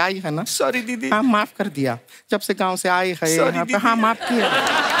गांव से आई है ना। सॉरी दीदी। हाँ माफ कर दिया। जब से गांव से आई है यहाँ पे, हाँ माफ किया।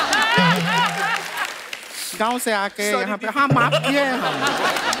 गांव से आके यहाँ पे हाँ माफ किए हम,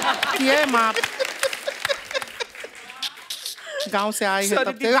 किए माफ। गांव से आई है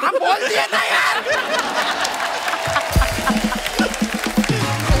तब से हाँ बोल दिए ना यार।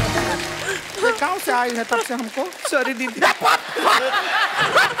 गांव से आई है तब से हमको। सॉरी दीदी।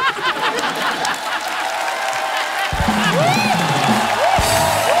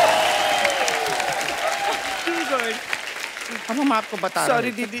 अब हम आपको बता रहे हैं।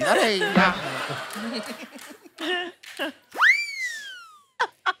 सॉरी दीदी। अरे यार।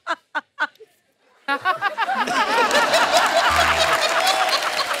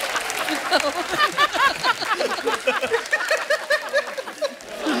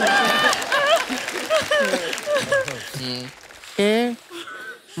 ए,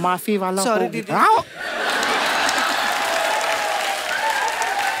 माफी वाला। सॉरी दीदी।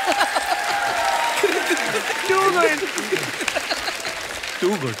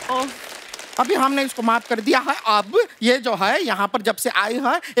 Too good. अभी हमने इसको माफ कर दिया है। अब ये जो है यहाँ पर जब से आई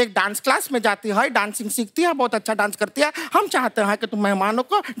है एक डांस क्लास में जाती है, डांसिंग सीखती है, बहुत अच्छा डांस करती है। हम चाहते हैं कि तुम मेहमानों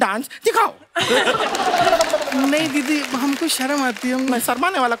को डांस दिखाओ। नहीं दीदी, हमको शर्म आती है। मैं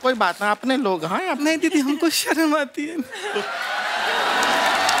शर्माने वाला कोई बात नहीं, अपने लोग हैं। नहीं दीदी, हमको शर्म आती है।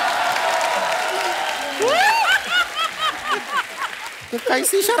 तो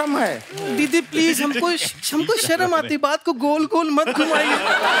कैसी शर्म है दीदी? प्लीज हमको शर्म आती, बात को गोल गोल मत घुमाइए।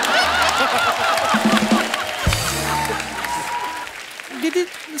 दीदी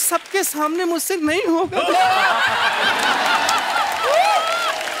सबके सामने मुझसे नहीं होगा।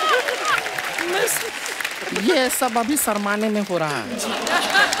 ये सब अभी शर्माने में हो रहा है।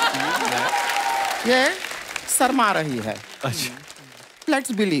 ये शर्मा रही है।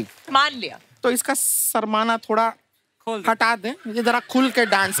 Let's believe. मान लिया। तो इसका शर्माना थोड़ा हटा दें, ये जरा खुल के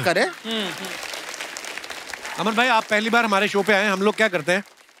डांस करे। अमर भाई, आप पहली बार हमारे शो पे आए हैं। हम लोग क्या करते हैं,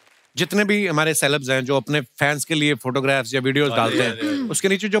 जितने भी हमारे सेलेब्स हैं जो अपने फैंस के लिए फोटोग्राफ्स या वीडियोस डालते हैं, उसके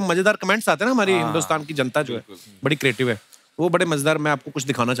नीचे जो मजेदार कमेंट्स आते हैं ना, हमारी हिंदुस्तान की जनता जो है बड़ी क्रिएटिव है, वो बड़े मजेदार। मैं आपको कुछ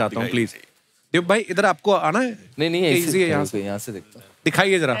दिखाना चाहता हूँ, प्लीज। दीप भाई, इधर आपको आना है? नहीं, इजी है, यहाँ से देखता हूँ।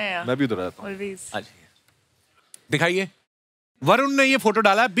 दिखाइए जरा। मैं भी उधर आता हूँ। दिखाइए। वरुण ने ये फोटो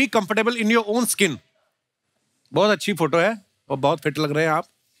डाला है, be comfortable in your own skin. बहुत अच्छी फोटो है और बहुत फिट लग रहे हैं आप।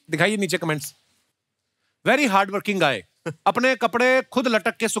 दिखाइए नीचे कमेंट्स। वेरी हार्ड वर्किंग गाय, अपने कपड़े खुद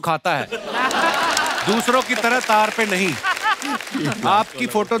लटक के सुखाता है, दूसरों की तरह तार पे नहीं। आपकी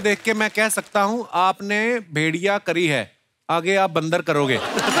फोटो देख के मैं कह सकता हूं आपने भेड़िया करी है, आगे आप बंदर करोगे।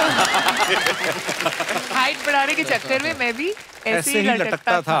 हाइट बढ़ाने के चक्कर में मैं भी ऐसे ही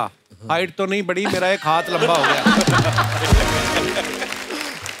लटकता था। हाइट तो नहीं बढ़ी, मेरा एक हाथ लंबा हो गया।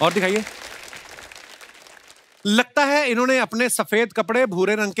 और दिखाइए। लगता है इन्होंने अपने सफेद कपड़े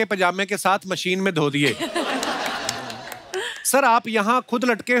भूरे रंग के पजामे के साथ मशीन में धो दिए। सर, आप यहाँ खुद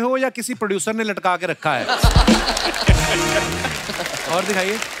लटके हो या किसी प्रोड्यूसर ने लटका के रखा है? और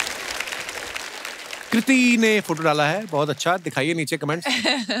दिखाइए। कृति ने फोटो डाला है, बहुत अच्छा। दिखाइए नीचे कमेंट्स।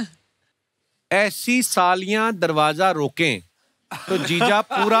 ऐसी सालियां दरवाजा रोकें तो जीजा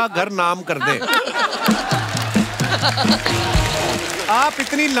पूरा घर नाम कर दे। आप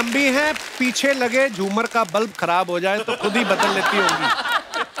इतनी लंबी हैं, पीछे लगे झूमर का बल्ब खराब हो जाए तो खुद ही बदल लेती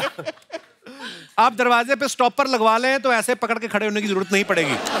होंगी। आप दरवाजे पे स्टॉपर लगवा लें तो ऐसे पकड़ के खड़े होने की जरूरत नहीं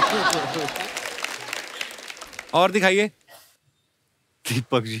पड़ेगी। और दिखाइए।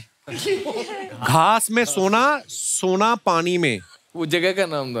 दीपक जी। घास में सोना, सोना पानी में। वो जगह का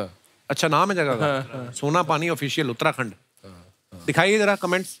नाम था। अच्छा, नाम है जगह का। सोना पानी ऑफिशियल, उत्तराखंड। दिखाइए जरा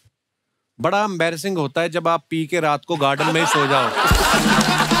कमेंट्स। बड़ा एम्बैरेसिंग होता है जब आप पी के रात को गार्डन में ही सो जाओ।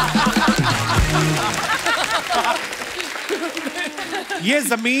 ये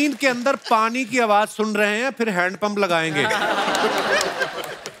जमीन के अंदर पानी की आवाज सुन रहे हैं, फिर हैंडपंप लगाएंगे।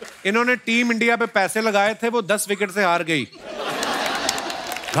 इन्होंने टीम इंडिया पे पैसे लगाए थे, वो 10 विकेट से हार गई।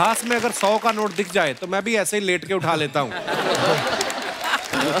 घास में अगर 100 का नोट दिख जाए तो मैं भी ऐसे ही लेट के उठा लेता हूं।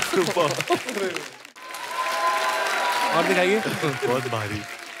 और दिखाइए। बहुत भारी।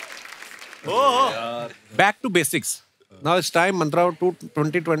 Back to basics. Now it's time Mantra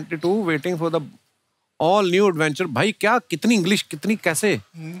 2022 waiting for the all new adventure. भाई क्या, कितनी इंग्लिश, कितनी कैसे?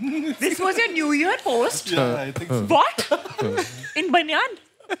 This was your New Year post? I think so. What? In बनियान?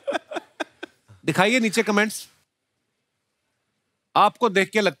 दिखाइए नीचे कमेंट्स। आपको देख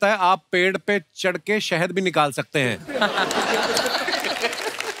के लगता है आप पेड़ पे चढ़ के शहद भी निकाल सकते हैं।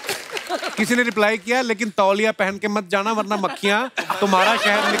 किसी ने रिप्लाई किया, लेकिन तौलिया पहन के मत जाना वरना मक्खियां तुम्हारा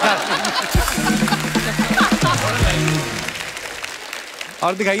शहद निकाल।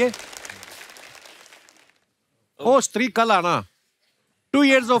 और दिखाइए। ओ स्त्री कल आना। 2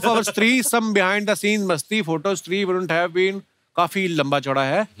 years of our स्त्री, some behind the scenes मस्ती फोटो स्त्री wouldn't have been। काफी लंबा चौड़ा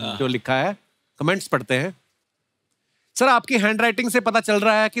है जो लिखा है। कमेंट्स पढ़ते हैं। सर, आपकी हैंडराइटिंग से पता चल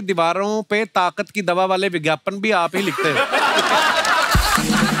रहा है कि दीवारों पे ताकत की दवा वाले विज्ञापन भी आप ही लिखते हैं।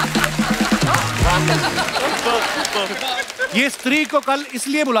 ये स्त्री को कल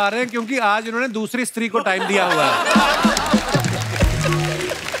इसलिए बुला रहे हैं क्योंकि आज इन्होंने दूसरी स्त्री को टाइम दिया हुआ है।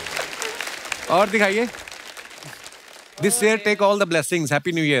 और दिखाइए। This year take all the blessings,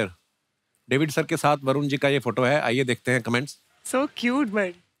 happy new year. David sir के साथ वरुण जी का ये फोटो है। आइए देखते हैं comments. So cute,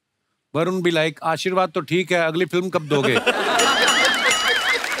 but Varun भी लाइक, आशीर्वाद तो ठीक है, अगली फिल्म कब दोगे?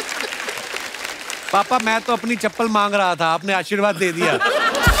 पापा मैं तो अपनी चप्पल मांग रहा था, आपने आशीर्वाद दे दिया।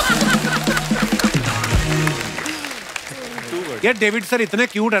 यार डेविड सर इतने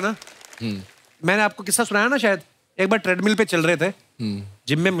क्यूट है ना। मैंने आपको किस्सा सुनाया ना शायद। एक बार ट्रेडमिल पे चल रहे थे,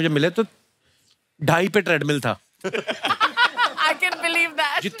 जिम में मुझे मिले तो 2.5 पे ट्रेडमिल था। I can believe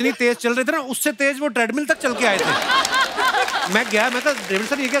that. जितनी तेज चल रहे थे ना, उससे तेज वो ट्रेडमिल तक चल के आए थे। मैं गया, मैं कहा डेविड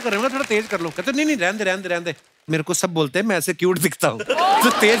सर ये क्या कर रहे हो, थोड़ा तेज कर लो। कहते नहीं रहने दे। मेरे को सब बोलते हैं मैं ऐसे क्यूट दिखता हूँ, तो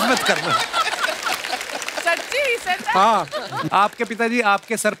तेज मत करना। सच? हाँ, आपके पिताजी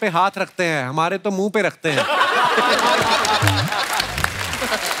आपके सर पे हाथ रखते हैं, हमारे तो मुंह पे रखते हैं।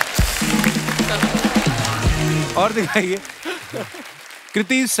 और दिखाइए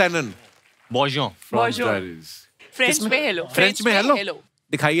कृति सैनन। बॉजों। फ्रेंच में हेलो। फ्रेंच में हेलो।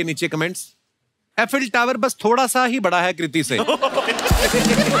 दिखाइए नीचे कमेंट्स। एफिल टावर बस थोड़ा सा ही बड़ा है कृति से।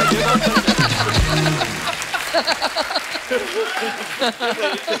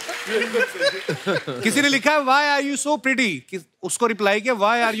 किसी ने लिखा है Why are you so pretty? उसको रिप्लाई किया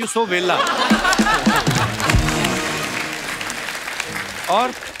Why are you so वेला?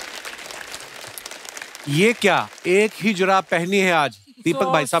 और ये क्या, एक ही जुराब पहनी है आज। दीपक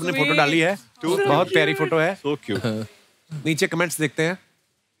भाई साहब ने फोटो डाली है, बहुत प्यारी फोटो है। So cute. नीचे कमेंट्स देखते हैं।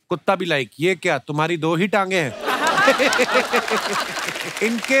 कुत्ता भी लाइक, ये क्या तुम्हारी 2 ही टांगे हैं?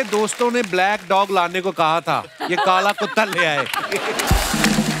 इनके दोस्तों ने ब्लैक डॉग लाने को कहा था, ये काला कुत्ता ले आए।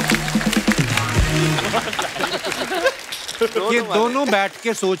 ये दोनों बैठ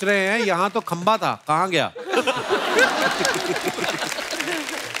के सोच रहे हैं यहाँ तो खंबा था, कहाँ गया?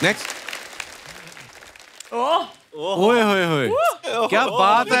 नेक्स्ट। ओए होए होए, क्या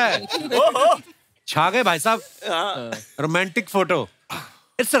बात है, छा गए भाई साहब। Romantic photo.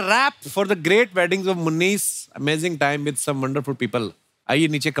 It's a wrap for the great weddings of Munni's amazing time with some wonderful people. आइए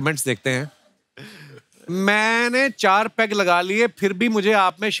नीचे कमेंट्स देखते हैं। मैंने 4 पैग लगा लिए, फिर भी मुझे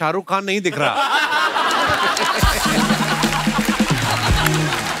आप में शाहरुख खान नहीं दिख रहा।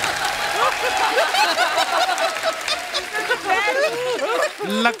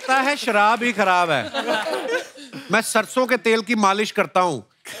 लगता है शराब ही खराब है। मैं सरसों के तेल की मालिश करता हूँ,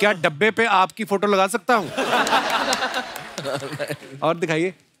 क्या डब्बे पे आपकी फोटो लगा सकता हूँ? और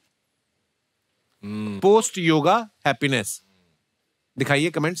दिखाइए पोस्ट योगा हैप्पीनेस। दिखाइए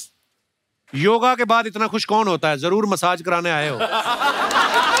कमेंट्स। योगा के बाद इतना खुश कौन होता है, जरूर मसाज कराने आए हो।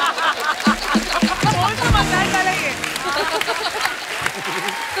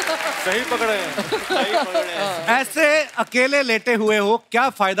 सही पकड़े हैं। ऐसे अकेले लेटे हुए हो, क्या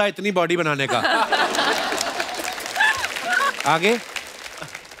फायदा इतनी बॉडी बनाने का। आगे।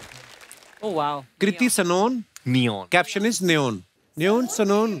 Oh wow. Kriti Sanon. Neon. Caption is neon. Neon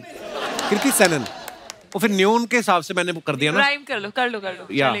Sanon Kriti Sanon. और फिर नियॉन के हिसाब से मैंने कर दिया ना। राइम कर लो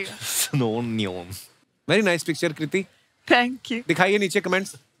या Sanon neon. Very nice picture Kriti, thank you. दिखाइए नीचे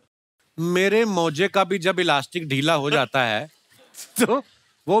कमेंट्स। मेरे मौजे का भी जब इलास्टिक ढीला हो जाता है तो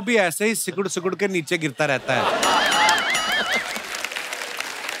वो भी ऐसे ही सिकुड़ सिकुड़ के नीचे गिरता रहता है।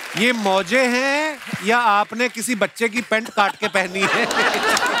 ये मौजे हैं या आपने किसी बच्चे की पैंट काट के पहनी है?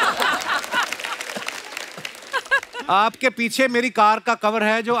 आपके पीछे मेरी कार का कवर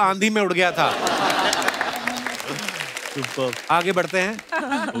है जो आंधी में उड़ गया था। आगे बढ़ते हैं।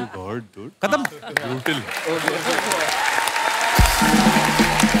 Oh God, dude. खत्म। Brutal.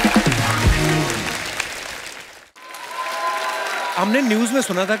 हमने न्यूज में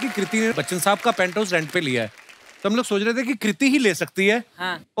सुना था कि कृति ने बच्चन साहब का पेंट हाउस रेंट पे लिया है, तो हम लोग सोच रहे थे कि कृति ही ले सकती है।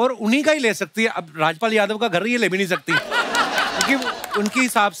 हाँ। और उन्हीं का ही ले सकती है। अब राजपाल यादव का घर ये ले भी नहीं सकती, क्योंकि उनके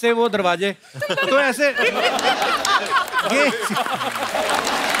हिसाब से वो दरवाजे तो ऐसे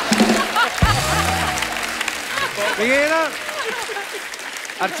ये ना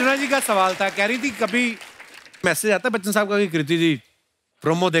अर्चना जी का सवाल था, कह रही थी कभी मैसेज आता है बच्चन साहब का कि कृति जी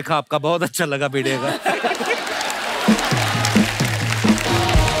प्रोमो देखा आपका, बहुत अच्छा लगा वीडियो का।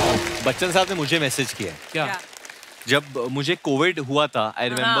 बच्चन साहब ने मुझे मैसेज किया। क्या? जब मुझे कोविड हुआ था, आई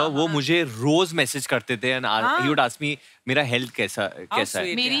रिमेम्बर, वो मुझे रोज मैसेज करते थे and he would ask me मेरा हेल्थ कैसा है,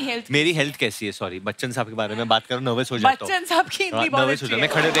 मेरी हेल्थ कैसी है। सॉरी, बच्चन साहब के बारे में बात करूं नर्वस हो जाता हूं। बच्चन साहब की हिंदी बहुत नर्वस हो जाता, मैं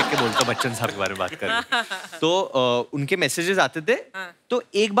खड़े देख के बोलता हूं बच्चन साहब के बारे में बात करें। तो उनके मैसेजेस आते थे। तो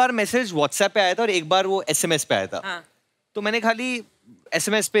एक बार मैसेज व्हाट्सएप पे आया था और एक बार वो एसएमएस पे आया था। तो मैंने खाली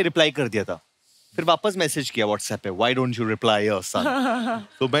एसएमएस पे रिप्लाई कर दिया था, फिर वापस मैसेज किया व्हाट्सएप पे, why don't you reply your son.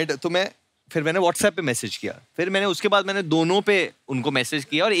 फिर मैंने व्हाट्सएप पे मैसेज किया, फिर मैंने उसके बाद मैंने दोनों पे उनको मैसेज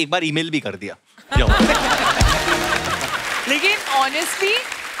किया और एक बार ईमेल भी कर दिया। लेकिन honestly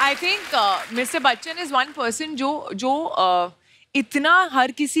I think mister Bachchan is one person जो इतना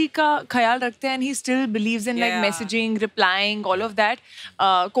हर किसी का ख्याल रखते हैं and he still believes in like messaging, replying, all of that.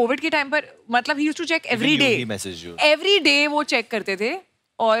 Covid के टाइम पर मतलब ही used to check every day वो चेक करते थे।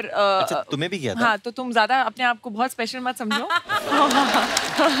 और अच्छा, तुम्हें भी किया था? हाँ, तो तुम ज्यादा अपने आप को बहुत स्पेशल मत समझो।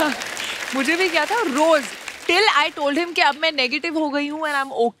 मुझे भी किया था रोज, टिल आई टोल्ड हिम कि अब मैं नेगेटिव हो गई हूँ and I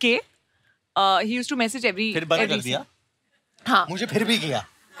am okay. He used to message every. फिर बंद कर दिया? हाँ, मुझे फिर भी किया।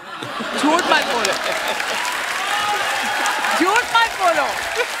 झूठ मत बोलो, झूठ मत बोलो।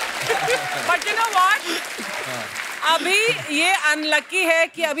 But you know what? अभी ये अनलकी है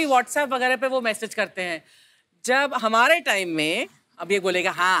कि अभी व्हाट्सएप वगैरह पे वो मैसेज करते हैं। जब हमारे टाइम में, अब ये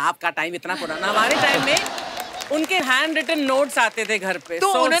बोलेगा हाँ आपका टाइम इतना पुराना, हमारे टाइम में उनके हैंड रिटन नोट्स आते थे घर पे।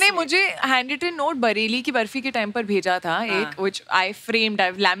 तो उन्होंने मुझे हैंड रिटन नोट बरेली की बर्फी के टाइम पर भेजा था एक, which I framed,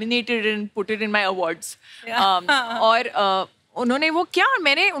 I've laminated and put it in my awards. और उन्होंने वो किया और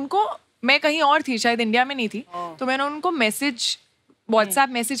मैंने उनको, मैं कहीं और थी, शायद इंडिया में नहीं थी, तो मैंने उनको मैसेज, व्हाट्सएप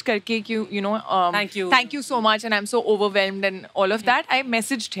मैसेज करके कि you know thank you so much and I am so overwhelmed and all of that, I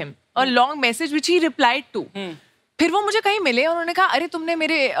messaged him a long message which he replied to. फिर वो मुझे कहीं मिले और उन्होंने कहा अरे तुमने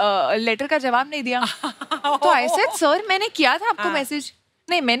मेरे लेटर का जवाब नहीं दिया। तो आई सेड सर मैंने किया था आपको मैसेज।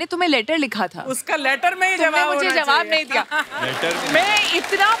 नहीं, मैंने तुम्हें लेटर लिखा था, उसका लेटर में ही जवाब, मुझे जवाब नहीं दिया। मैं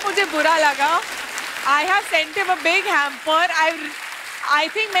इतना, मुझे बुरा लगा। I have sent him a big hamper. I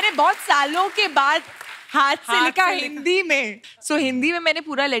think मैंने बहुत सालों के बाद हाथ से लिखा हिंदी में। सो हिंदी में मैंने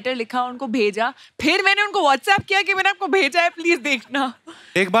पूरा लेटर लिखा, उनको भेजा, फिर मैंने उनको व्हाट्सएप किया कि मैंने आपको भेजा है, प्लीज देखना।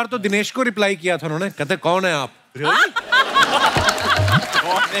 एक बार तो दिनेश को रिप्लाई किया था उन्होंने, कहते कौन है आप? कौन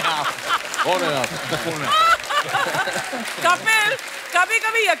है आप? कपिल, कभी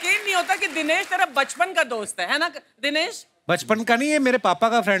कभी यकीन नहीं होता कि दिनेश तेरा बचपन का दोस्त है ना दिनेश? बचपन का नहीं, है मेरे पापा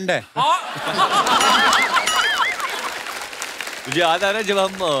का फ्रेंड है। मुझे याद आ रहा है जब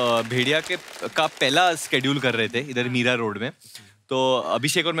हम भेड़िया का पहला स्केड्यूल कर रहे थे इधर मीरा रोड में, तो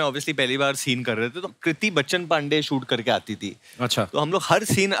अभिषेक और मैं ऑब्वियसली पहली बार सीन कर रहे थे, तो कृति बच्चन पांडे शूट करके आती थी। अच्छा। तो हम लोग हर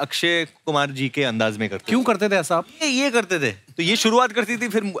सीन अक्षय कुमार जी के अंदाज में करते। क्यों करते थे ऐसा आप? ये करते थे, तो ये शुरुआत करती थी,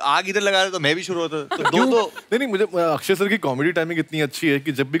 फिर आग इधर लगा रहे तो मैं भी शुरू होता। तो नहीं, मुझे अक्षय सर की कॉमेडी टाइमिंग इतनी अच्छी है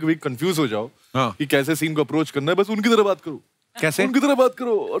कि जब भी कभी कंफ्यूज हो जाओ कि कैसे सीन को अप्रोच करना है, बस उनकी तरह बात करो। कैसे? उनकी तरह बात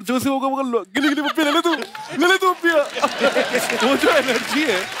करो और जो से होगा वो गिली गिली पप्पी ले ले तू पप्पिया। वो जो एनर्जी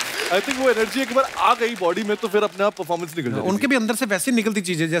है, आई थिंक वो एनर्जी एक बार आ गई बॉडी में तो फिर अपने आप परफॉर्मेंस निकल जाती है। उनके भी अंदर से वैसे निकलती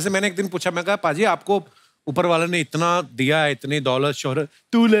चीजें। जैसे मैंने एक दिन पूछा, मैं कहा पाजी आपको ऊपर वाले ने इतना दिया है, इतनी दौलत शोहरत,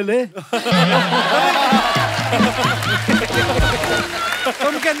 तू ले ले। तो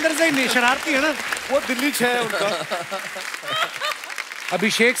उनके अंदर से शरारती है ना, वो दिल्ली है उनका।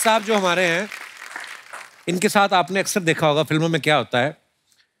 अभिषेक साहब जो हमारे हैं, इनके साथ आपने अक्सर देखा होगा फिल्मों में क्या होता है,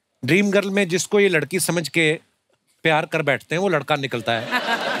 ड्रीम गर्ल में जिसको ये लड़की समझ के प्यार कर बैठते हैं वो लड़का निकलता है।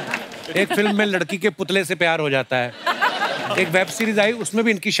 एक फिल्म में लड़की के पुतले से प्यार हो जाता है। एक वेब सीरीज आई, उसमें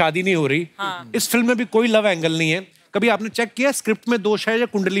भी इनकी शादी नहीं हो रही। इस फिल्म में भी कोई लव एंगल नहीं है। कभी आपने चेक किया स्क्रिप्ट में दोष है या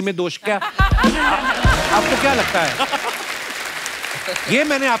कुंडली में दोष? क्या आपको क्या लगता है? ये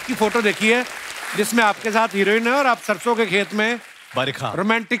मैंने आपकी फोटो देखी है जिसमें आपके साथ हीरोइन है और आप सरसों के खेत में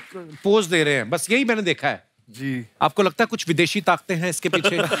रोमांटिक पोज दे रहे हैं, बस यही मैंने देखा है जी। आपको लगता है कुछ विदेशी ताकतें हैं इसके पीछे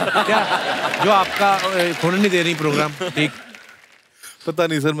क्या, जो आपका होने नहीं दे रही प्रोग्राम? ठीक, पता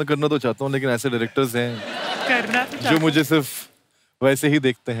नहीं सर, मैं करना तो चाहता हूँ लेकिन ऐसे डायरेक्टर्स हैं करना जो मुझे सिर्फ वैसे ही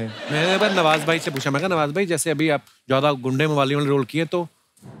देखते हैं। मैंने एक बार नवाज भाई से पूछा, मैं कहा नवाज भाई जैसे अभी आप ज्यादा गुंडे मवाली वाले रोल किए, तो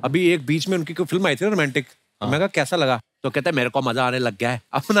अभी एक बीच में उनकी कोई फिल्म आई थी ना रोमांटिक, मैं कहा कैसा लगा? तो कहते हैं मेरे को मजा आने लग गया है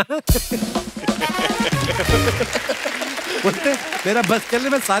अपना। बोलते मेरा बस चले,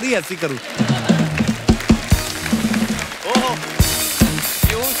 मैं सारी ऐसी करूं।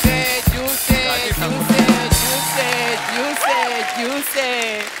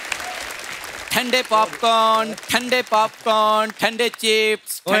 ठंडे पॉपकॉर्न, ठंडे पॉपकॉर्न, ठंडे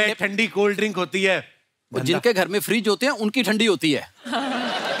चिप्स, ठंडी कोल्ड ड्रिंक होती है। जिनके घर में फ्रिज होते हैं उनकी ठंडी होती है।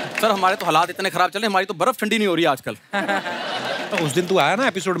 सर हमारे तो हालात इतने खराब चले, हमारी तो बर्फ ठंडी नहीं हो रही आजकल। तो उस दिन तू आया ना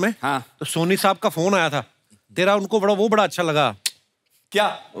एपिसोड में, हाँ, तो सोनी साहब का फोन आया था तेरा, उनको वो बड़ा अच्छा लगा।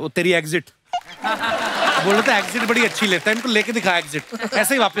 क्या? वो तेरी एग्जिट। बोल रहे थे एग्जिट बड़ी अच्छी लेता है, इनको लेके दिखा एग्जिट,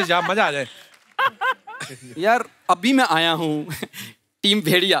 ऐसे ही वापस जा, मजा आ जाए। यार अभी मैं आया हूँ टीम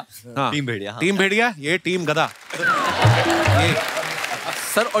भेड़िया। हाँ, टीम भेड़िया, टीम भेड़िया, ये टीम गधा। ये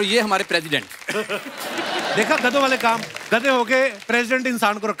सर, और ये हमारे प्रेसिडेंट। देखा गधों वाले काम, गधे होके प्रेसिडेंट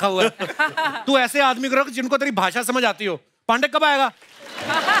इंसान को रखा हुआ है। तू ऐसे आदमी को रख जिनको तेरी भाषा समझ आती हो। पांडे कब आएगा?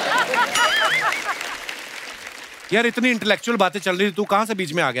 यार इतनी इंटेलेक्चुअल बातें चल रही थी, तू कहां से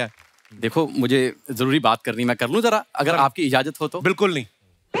बीच में आ गया? देखो मुझे जरूरी बात करनी, मैं कर लूं जरा, अगर आपकी इजाजत हो तो? बिल्कुल नहीं।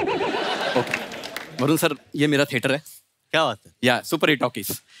 ओके वरुण सर, ये मेरा थिएटर है। क्या बात है? या सुपर हिट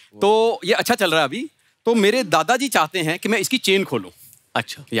टॉकीज, तो ये अच्छा चल रहा है अभी, तो मेरे दादाजी चाहते हैं कि मैं इसकी चेन खोलूं।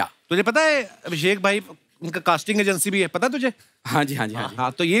 अच्छा, या तुझे पता है अभिषेक भाई उनका कास्टिंग एजेंसी भी है, पता तुझे? हाँ जी, हाँ जी, हाँ जी।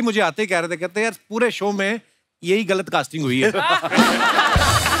 हाँ, तो ये मुझे आते ही कह रहे थे, कहते यार पूरे शो में यही गलत कास्टिंग हुई है।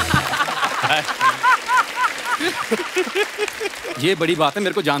 ये बड़ी बात है,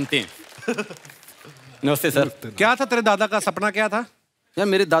 मेरे को जानते हैं। नमस्ते सर। क्या था तेरे दादा का सपना, क्या था? यार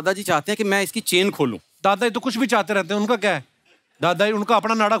मेरे दादाजी चाहते हैं कि मैं इसकी चेन खोलूं। दादा तो कुछ भी चाहते रहते हैं, उनका क्या है? दादा उनका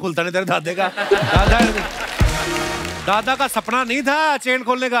अपना नाड़ा खुलता नहीं, तेरे दादे का। दादा का सपना नहीं था चेन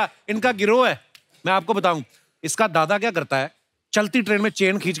खोलने का, इनका गिरोह है। मैं आपको बताऊं, इसका दादा क्या करता है, चलती ट्रेन में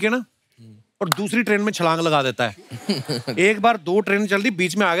चेन खींच के ना और दूसरी ट्रेन में छलांग लगा देता है। एक बार 2 ट्रेन चल दी,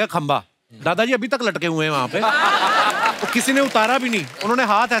 बीच में आ गया खंबा, दादाजी अभी तक लटके हुए हैं वहां पे। तो किसी ने उतारा भी नहीं, उन्होंने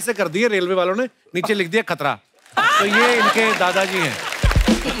हाथ ऐसे कर दिए रेलवे वालों ने, नीचे लिख दिया खतरा। तो ये इनके दादाजी हैं।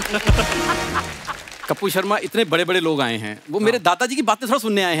 कपिल शर्मा, इतने बड़े बड़े लोग आए हैं, वो मेरे दादाजी की बातें थोड़ा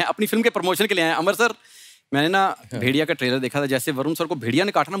सुनने आए हैं, अपनी फिल्म के प्रमोशन के लिए आए हैं। अमर सर, मैंने ना भेड़िया का ट्रेलर देखा था, जैसे वरुण सर को भेड़िया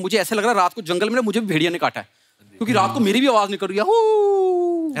ने काटा ना, मुझे ऐसे लग रहा रात को जंगल में मुझे भी भेड़िया ने काटा है, क्योंकि रात को मेरी भी आवाज निकल रही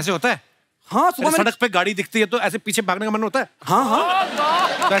है। ऐसे होता है? हाँ, सुबह सड़क पे गाड़ी दिखती है तो ऐसे पीछे भागने का मन होता है। हाँ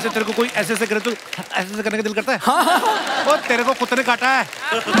हाँ। तो ऐसे तेरे को कोई ऐसे ऐसे करे तो ऐसे ऐसे करने का दिल करता है। हाँ। और तेरे को कुत्ते ने काटा है,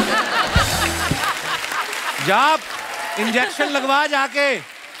 जा इंजेक्शन लगवा जाके।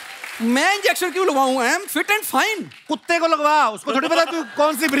 मैं इंजेक्शन क्यों लगवाऊं? I am fit and fine. कुत्ते को लगवा, उसको थोड़ी पता तू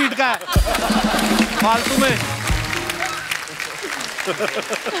कौन सी ब्रीड का है फालतू में।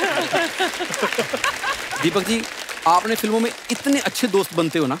 दीपक जी, आपने फिल्मों में इतने अच्छे दोस्त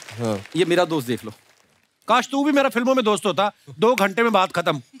बनते हो ना। हाँ। ये मेरा दोस्त देख लो। काश तू भी मेरा फिल्मों में दोस्त होता। 2 घंटे में बात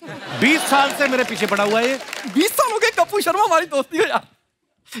खत्म। 20 साल से मेरे पीछे पड़ा हुआ है ये। 20 साल हो गए कपिल शर्मा हमारी दोस्ती हो यार।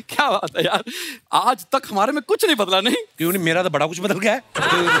 क्या बात है यार, आज तक हमारे में कुछ नहीं बदला। नहीं क्यों नहीं, मेरा तो बड़ा कुछ बदल गया है।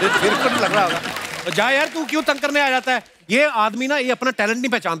 फिर तो नहीं लग रहा होगा। जा यार, तू क्यों तंग करने आ जाता है? ये आदमी ना, ये अपना टैलेंट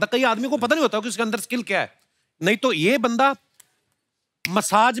नहीं पहचानता। कई आदमी को पता नहीं होता कि उसके अंदर स्किल क्या है। नहीं तो ये बंदा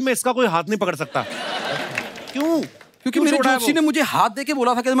मसाज में इसका कोई हाथ नहीं पकड़ सकता। क्यों? क्योंकि मेरे जोशी ने मुझे हाथ देके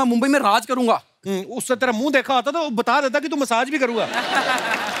बोला था कि मैं मुंबई में राज करूंगा। उससे तेरा मुंह देखा होता तो बता देता कि तू मसाज भी करूंगा।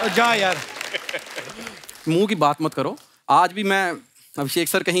 जा यार, मुंह की बात मत करो। आज भी मैं अभिषेक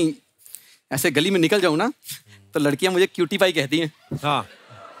सर कहीं ऐसे गली में निकल जाऊं ना, तो लड़कियां मुझे क्यूटी पाई कहती हैं। हाँ,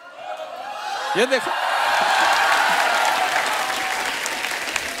 ये देखो।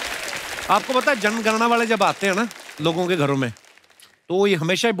 आपको पता है, जनगणना वाले जब आते हैं ना लोगों के घरों में, तो ये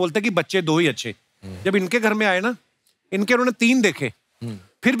हमेशा ही बोलते हैं कि बच्चे 2 ही अच्छे। जब इनके घर में आए ना, इनके उन्होंने 3 देखे,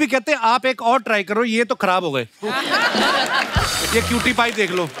 फिर भी कहते हैं आप एक और ट्राई करो, ये तो खराब हो गए। ये क्यूटी पाई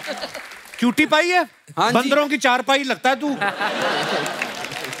देख लो। क्यूटी पाई है? हाँ, बंदरों की 4 पाई लगता है तू।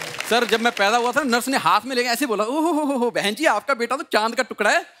 सर, जब मैं पैदा हुआ था, नर्स ने हाथ में लेके ऐसे बोला, ओहो बहन जी, आपका बेटा तो चांद का टुकड़ा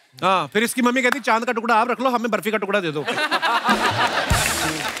है। हाँ, फिर इसकी मम्मी कहती चांद का टुकड़ा आप रख लो, हमें बर्फी का टुकड़ा दे दो।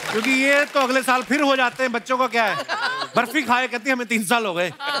 क्योंकि ये तो अगले साल फिर हो जाते हैं। बच्चों का क्या है, बर्फी खाए, कहती हमें 3 साल हो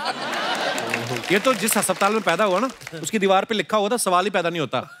गए। ये तो जिस अस्पताल में पैदा हुआ ना, उसकी दीवार पे लिखा हुआ था सवाल ही पैदा नहीं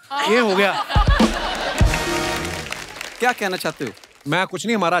होता। ये हो गया। क्या कहना चाहते हो? मैं कुछ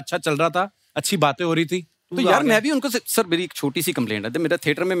नहीं, हमारा अच्छा चल रहा था, अच्छी बातें हो रही थी। तो यार मैं भी उनको सर, मेरी एक छोटी सी कंप्लेंट है। मेरे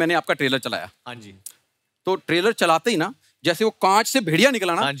थिएटर में मैंने आपका ट्रेलर चलाया। हाँ जी। तो ट्रेलर चलाते ही ना, जैसे वो कांच से भेड़िया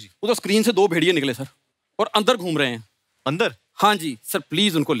निकला ना, वो तो स्क्रीन से 2 भेड़िए निकले सर, और अंदर घूम रहे हैं। अंदर? हाँ जी सर,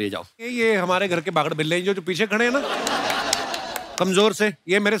 प्लीज उनको ले जाओ। ये हमारे घर के बागड़ बिल्ले जो पीछे खड़े हैं ना, कमजोर से,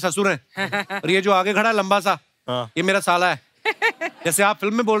 ये मेरे ससुर हैं। और ये जो आगे खड़ा है लंबा सा, ये मेरा साला है। जैसे आप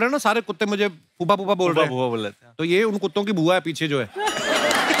फिल्म में बोल रहे हैं ना, सारे कुत्ते मुझे फूफा फूफा बोल रहे हैं, तो ये उन कुत्तों की बुआ है पीछे जो है।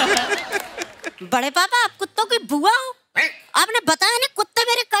 बड़े पापा, आप कुत्तों की बुआ हो? आपने बताया ना कुत्ते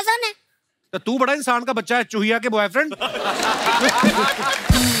मेरे कजन है। तो तू बड़ा इंसान का बच्चा है, चूहिया के बॉयफ्रेंड।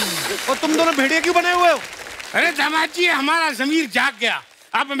 और तुम दोनों भेड़िया क्यों बने हुए हो? अरे दामाद जी, हमारा ज़मीर जाग गया।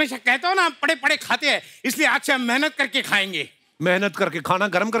 आप हमेशा कहते हो ना हम पड़े पड़े खाते हैं, इसलिए आज से हम मेहनत करके खाएंगे। मेहनत करके? खाना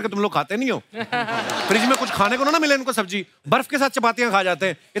गर्म करके तुम लोग खाते नहीं हो? फ्रिज में कुछ खाने को ना मिले इनको, सब्जी बर्फ के साथ चपातियां खा जाते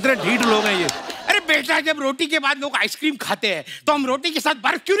हैं। इतने ढीठ लोग हैं ये। अरे बेटा, जब रोटी के बाद लोग आइसक्रीम खाते हैं तो हम रोटी के साथ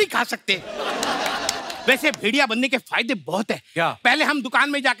बर्फ क्यों नहीं खा सकते? वैसे भेड़िया बनने के फायदे बहुत है। क्या? पहले हम दुकान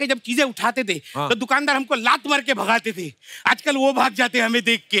में जाके जब चीजें उठाते थे, तो दुकानदार हमको लात मार के भगाते थे। आजकल वो भाग जाते हैं हमें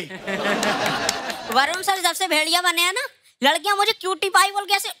देख के। वरुण सर, जब से भेड़िया बने हैं ना, लड़कियां मुझे क्यूटी पाई बोल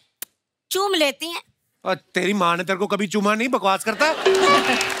के ऐसे चूम लेती हैं। और तेरी माँ ने तेरे को कभी चूमा नहीं? बकवास करता है।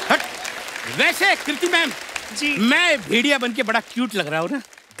 हट। वैसे कृति मैम जी, मैं भेड़िया बन के बड़ा क्यूट लग रहा हूँ ना?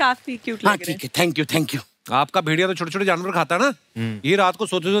 काफी क्यूट लग रहे हैं। ठीक है, थैंक यू थैंक यू। आपका भेड़िया तो छोटे छोटे जानवर खाता है ना, ये रात को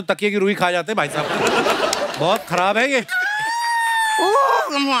सोते सोते तकिए की रुई खा जाते हैं भाई साहब। बहुत खराब है ये।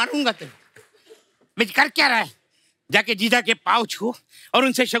 ओह, मारूंगा तेरे। मैं कर क्या रहा है? जाके जीजा के पाँव छू और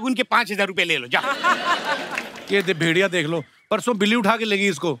उनसे शगुन के 5000 रुपए ले लो, जा। ये भेड़िया देख लो, परसों बिल्ली उठा के लेगी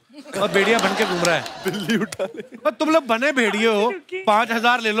इसको, और भेड़िया बन के घूम रहा है। बिल्ली उठा ले। और तुम लोग बने भेड़िए हो,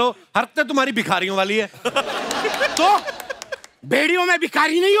 5000 ले लो। हरकतें तुम्हारी भिखारियों वाली है। तो भेड़ियों में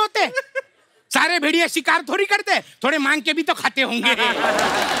भिखारी नहीं होते? सारे भेड़िए शिकार थोड़ी करते, थोड़े मांग के भी तो खाते होंगे।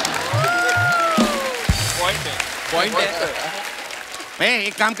 पॉइंट है।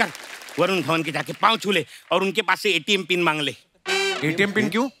 एक काम कर, वरुण धवन के जाके पाँव छू ले और उनके पास से ATM पिन मांग ले। ATM पिन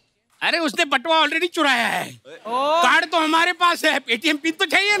क्यों? अरे उसने बटुआ ऑलरेडी चुराया है। कार्ड तो हमारे पास है, ATM पिन तो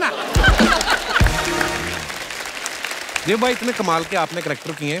चाहिए ना। देव भाई, इतने कमाल के आपने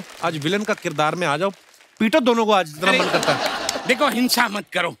कैरेक्टर किए हैं, आज विलन का किरदार में आ जाओ। पीटो दोनों को आज जितना मन करता है। देखो हिंसा मत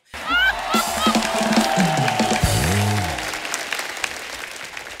करो।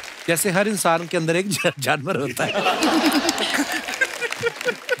 जैसे हर इंसान के अंदर एक जानवर होता है,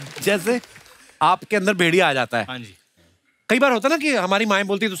 जैसे आपके अंदर भेड़िया आ जाता है। हाँ जी। कई बार होता है ना कि हमारी माएं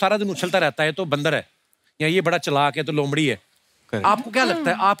बोलती है तो सारा दिन उछलता रहता है तो बंदर है, या ये बड़ा चालाक है तो लोमड़ी है। आपको क्या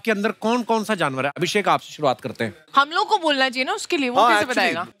लगता है आपके अंदर कौन कौन सा जानवर है? अभिषेक आपसे शुरुआत करते हैं। हम लोग को बोलना चाहिए ना उसके लिए, वो कैसे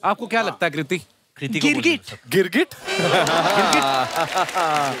बताएगा? आपको क्या लगता है कृति? गिरगिट। गिरगिट।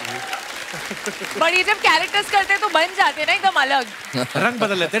 पर ये जब कैरेक्टर्स करते हैं तो बन जाते हैं ना एकदम अलग, रंग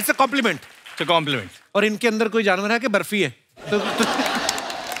बदल लेते हैं। कॉम्प्लीमेंट। कॉम्प्लीमेंट। और इनके अंदर कोई जानवर है कि बर्फी है? तो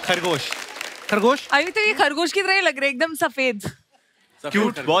खरगोश। खरगोश? अभी तो ये खरगोश की तरह लग रहे हैं, एकदम सफेद।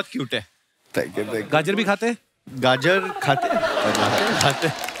 क्यूट, बहुत क्यूट है। गाजर भी खाते हैं? गाजर खाते।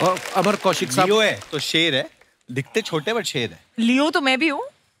 और अमर कौशिक साहब? लियो है तो शेर है, दिखते छोटे बट शेर है। लियो तो मैं भी हूँ।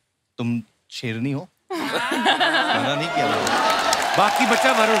 तुम शेरनी हो। मना नहीं किया। बाकी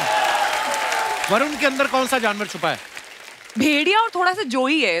बचा वरुण। वरुण के अंदर कौन सा जानवर छुपा है? भेड़िया और थोड़ा सा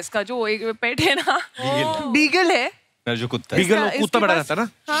जोई है इसका, जो एक पेट है ना, बीगल है। मेरा जो कुत्ता बीगल वो कूदता बड़ा रहता है ना?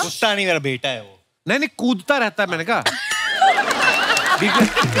 हाँ? कुत्ता नहीं, मेरा बेटा है वो। नहीं कूदता रहता है, मैंने कहा।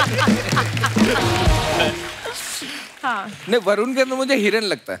 हाँ। नहीं, वरुण के अंदर मुझे हिरन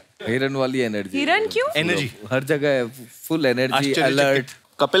लगता है, हिरन वाली एनर्जी। हिरन क्यों? एनर्जी हर जगह फुल एनर्जी, अलर्ट।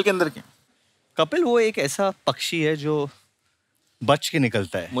 कपिल के अंदर क्या? कपिल वो एक ऐसा पक्षी है जो बच के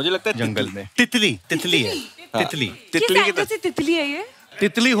निकलता है, मुझे लगता है जंगल में। तितली है। तितली। किस एंगल से तितली है ये?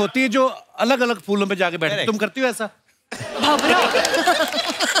 तितली होती है जो अलग अलग फूलों पे जाके बैठती है। तुम करती हो ऐसा?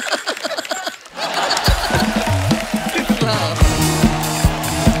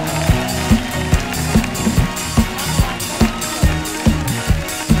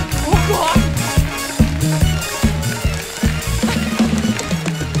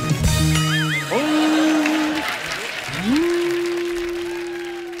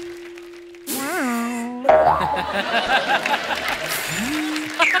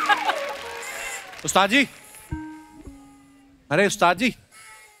 उस्ताद जी, अरे उस्ताद जी,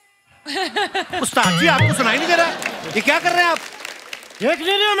 उस्ताद जी आपको सुनाई नहीं दे रहा? ये क्या कर रहे हैं आप? देख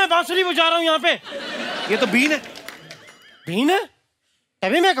नहीं रहे हो मैं बांसुरी बजा रहा हूँ यहाँ पे। ये तो बीन है। बीन है?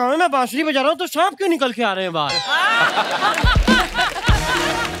 तभी मैं कहूँ मैं बांसुरी बजा रहा हूँ तो सांप क्यों निकल के आ रहे हैं बाहर?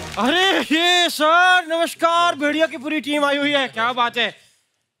 अरे ये सर नमस्कार, भेड़िया की पूरी टीम आई हुई है, क्या बात है।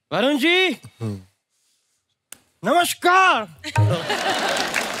 वरुण जी नमस्कार।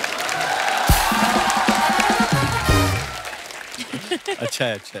 अच्छा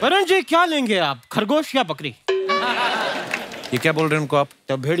है। वरुण जी क्या लेंगे आप, खरगोश या बकरी? ये क्या बोल रहे हैं उनको आप?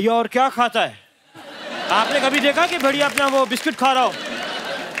 तो भेड़िया और क्या खाता है? आपने कभी देखा कि भेड़िया अपना वो बिस्किट खा रहा हो?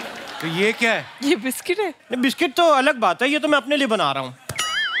 तो ये क्या है? ये बिस्किट है। नहीं, बिस्किट तो अलग बात है, ये तो मैं अपने लिए बना रहा हूँ।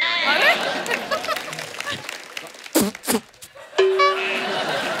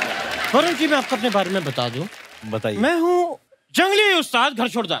 वरुण जी मैं आपको अपने बारे में बता दूं। बताइए। मैं हूँ जंगली उस्ताद घर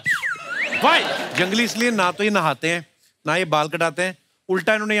छोड़दार। वाई जंगली इसलिए ना तो ये नहाते हैं ना ये बाल कटाते हैं,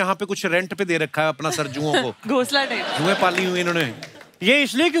 उल्टा इन्होंने यहाँ पे कुछ रेंट पे दे रखा है अपना सर जुओं को। घोंसला टाइप। जुएं पाली हुई इन्होंने। ये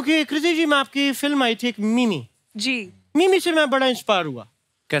इसलिए क्योंकि कृति जी मैं आपकी फिल्म आई थी एक मिमी जी, मिमी से मैं बड़ा इंस्पायर हुआ।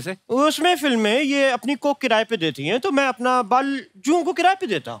 कैसे? उसमें फिल्म में ये अपनी कोक किराए पे देती हैं तो मैं अपना बाल जुओं को किराए पे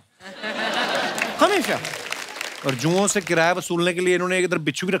देता हूँ हमेशा। और जुओं से किराया वसूलने के लिए इन्होंने एक इधर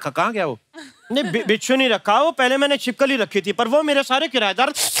बिच्छू भी रखा। कहाँ गया वो? नहीं बिच्छू नहीं रखा, वो पहले मैंने छिपकली रखी थी पर वो मेरे सारे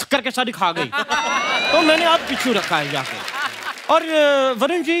किराएदार करके सारी खा गई तो मैंने अब बिच्छू रखा है जाके। और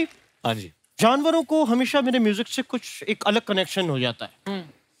वरुण जी, हाँ जी, जानवरों को हमेशा मेरे म्यूजिक से कुछ एक अलग कनेक्शन हो जाता है।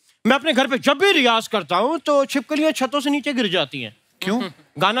 मैं अपने घर पे जब भी रियाज करता हूँ तो छिपकलियां छतों से नीचे गिर जाती हैं। क्यों?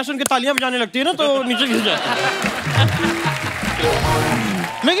 गाना सुन के तालियां बजाने लगती है ना तो नीचे गिर जाती है।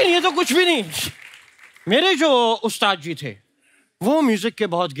 लेकिन ये तो कुछ भी नहीं, मेरे जो उस्ताद जी थे वो म्यूजिक के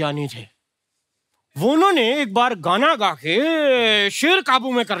बहुत ज्ञानी थे। वो उन्होंने एक बार गाना गा के शेर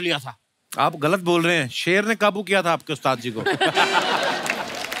काबू में कर लिया था। आप गलत बोल रहे हैं, शेर ने काबू किया था आपके उस्ताद जी को।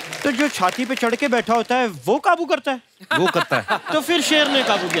 तो जो छाती पे चढ़ के बैठा होता है वो काबू करता है, वो करता है। तो फिर शेर ने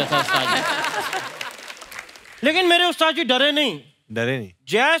काबू किया था उस्ताद जी। लेकिन मेरे उस्ताद जी डरे नहीं। डरे नहीं?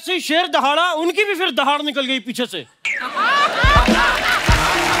 जैसे शेर दहाड़ा उनकी भी फिर दहाड़ निकल गई पीछे से।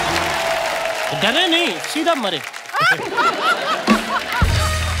 डरे नहीं, सीधा मरे।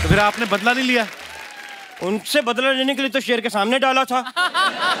 तो फिर आपने बदला नहीं लिया? उनसे बदला लेने के लिए तो शेर के सामने डाला था।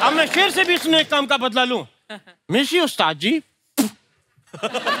 अब मैं शेर से भी इसने एक काम का बदला लूं। मिशी उस्ताद जी।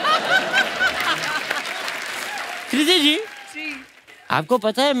 कृति जी, आपको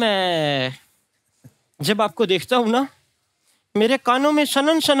पता है मैं जब आपको देखता हूं ना मेरे कानों में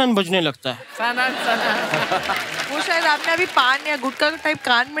सनन सनन बजने लगता है। सनन सनन। वो शायद आपने अभी पान या गुटखा टाइप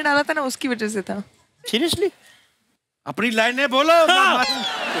कान में डाला था ना, उसकी वजह से था। सीरियसली? अपनी लाइनें बोलो।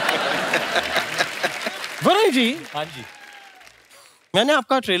 वरुण जी, हाँ जी, मैंने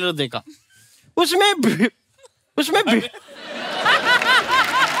आपका ट्रेलर देखा, उसमें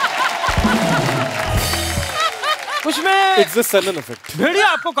भेड़िया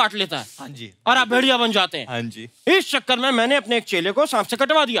आपको काट लेता है। हाँ जी, और आप भेड़िया बन जाते हैं। हाँ जी। इस चक्कर में मैंने अपने एक चेले को सांप से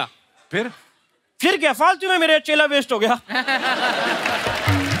कटवा दिया। फिर क्या फालतू में मेरा चेला वेस्ट हो गया।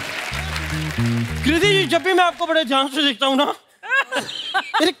 कृति जी, जब भी मैं आपको बड़े ध्यान से देखता हूँ ना,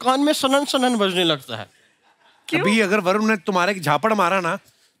 मेरे कान में सनन सनन बजने लगता है। अभी अगर वरुण ने तुम्हारे झापड़ मारा ना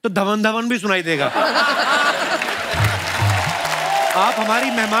तो धवन धवन भी सुनाई देगा। आप हमारी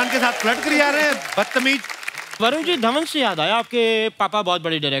मेहमान के साथ फ्लर्ट कर जा रहे हैं, बदतमीज। वरुण जी, धवन से याद आया, आपके पापा बहुत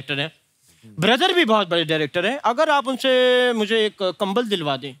बड़े डायरेक्टर हैं, ब्रदर भी बहुत बड़े डायरेक्टर हैं। अगर आप उनसे मुझे एक कंबल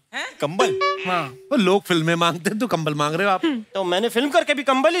दिलवा दें। कंबल? हाँ। वो लोग फिल्में मांगते हैं तो कंबल मांग रहे हो आप। तो मैंने फिल्म करके भी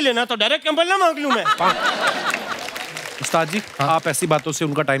कंबल ही लेना, तो डायरेक्ट कंबल ना मांग लूं मैं। उस्ताद जी, आप ऐसी बातों से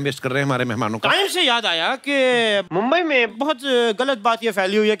उनका टाइम वेस्ट कर रहे हैं हमारे मेहमानों का। टाइम से याद आया कि मुंबई में बहुत गलत बात ये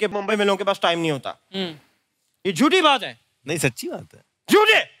फैली हुई है कि मुंबई में लोगों के पास टाइम नहीं होता। ये झूठी बात है। नहीं, सच्ची बात है।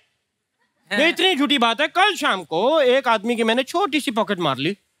 झूठे? ये इतनी झूठी बात है। कल शाम को एक आदमी की मैंने छोटी सी पॉकेट मार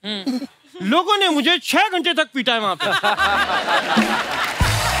ली। लोगों ने मुझे 6 घंटे तक पीटा है वहां पे।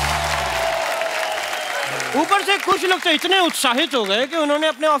 ऊपर से कुछ लोग तो इतने उत्साहित हो गए कि उन्होंने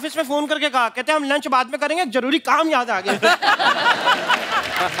अपने ऑफिस में फोन करके कहा, कहते हैं हम लंच बाद में करेंगे, जरूरी काम याद आ गया।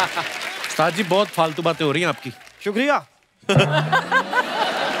 उस्ताद जी, बहुत फालतू बातें हो रही हैं आपकी। शुक्रिया।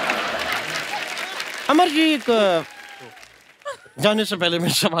 अमर जी, जाने से पहले मैं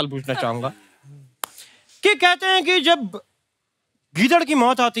सवाल पूछना चाहूंगा कि कहते हैं कि जब गीदड़ की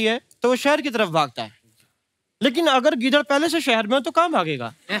मौत आती है तो वो शहर की तरफ भागता है, लेकिन अगर गीदड़ पहले से शहर में हो तो कहाँ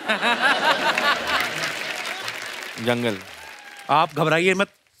भागेगा? जंगल। आप घबराइए मत,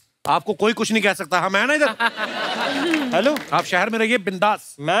 आपको कोई कुछ नहीं कह सकता। हम है ना इधर। हेलो, आप शहर में रहिए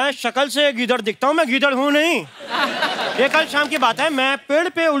बिंदास। मैं शक्ल से गीदड़ दिखता हूँ, मैं गीदड़ हूँ नहीं। ये कल शाम की बात है, मैं पेड़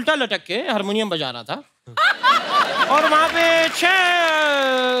पे उल्टा लटक के हारमोनियम बजा रहा था और वहां पे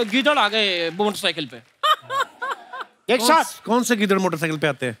 6 गीदड़ आ गए मोटरसाइकिल पे एक साथ। कौन से गीदड़ मोटरसाइकिल पे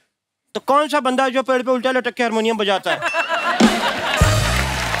आते हैं? तो कौन सा बंदा है जो पेड़ पे उल्टा लटक के हारमोनियम बजाता है?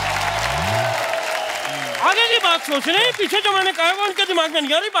 आगे की बात सोच रहे हैं, पीछे जो मैंने कहा वो उनके दिमाग में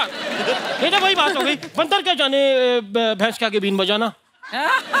नहीं आ रही बात। ये तो वही बात हो गई, बंदर क्या जाने भैंस के आगे बीन बजाना।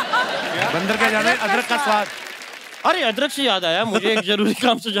 बंदर क्या जाने अदरक का स्वाद। अरे अदरक से याद आया, मुझे एक जरूरी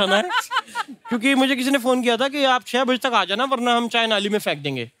काम से जाना है, क्योंकि मुझे किसी ने फोन किया था कि आप 6 बजे तक आ जाना वरना हम चाय नाली में फेंक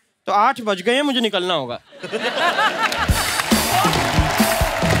देंगे। तो 8 बज गए हैं, मुझे निकलना होगा।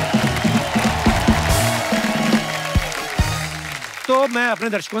 तो मैं अपने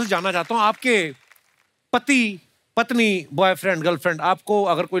दर्शकों से जानना चाहता हूँ, आपके पति, पत्नी, बॉयफ्रेंड, गर्लफ्रेंड, आपको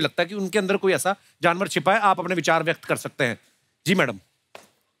अगर कोई लगता है कि उनके अंदर कोई ऐसा जानवर छिपा है, आप अपने विचार व्यक्त कर सकते हैं। जी madam.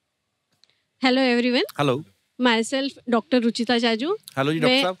 Hello everyone. Hello. My self doctor Ruchita Jaju. Hello ji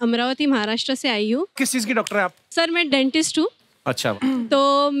doctor साहब। मैं अमरावती महाराष्ट्र से आई हूँ। किस चीज की डॉक्टर है आप? सर मैं डेंटिस्ट हूँ। अच्छा।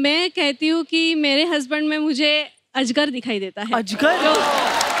 तो मैं कहती हूँ कि मेरे हस्बैंड में मुझे अजगर दिखाई देता है। अजगर?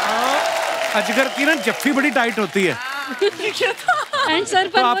 अजगर की ना जफ्फी बड़ी टाइट होती है। एंड सर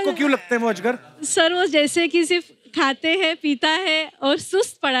तो आपको क्यों लगते हैं वो अजगर? सर वो जैसे कि सिर्फ खाते हैं, पीता है और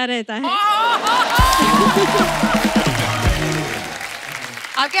सुस्त पड़ा रहता है।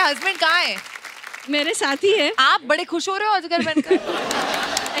 आपके हस्बैंड कहाँ है? मेरे साथ ही है। आप बड़े खुश हो रहे हो अजगर बनकर।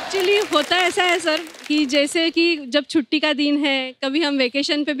 एक्चुअली होता ऐसा है सर कि जैसे कि जब छुट्टी का दिन है, कभी हम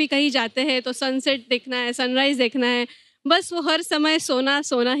वेकेशन पे भी कहीं जाते हैं तो सनसेट देखना है, सनराइज देखना है, बस वो हर समय सोना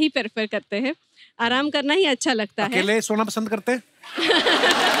सोना ही प्रेफर करते हैं, आराम करना ही अच्छा लगता है। अकेले सोना पसंद करते हैं?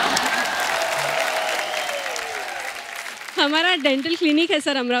 हमारा डेंटल क्लिनिक है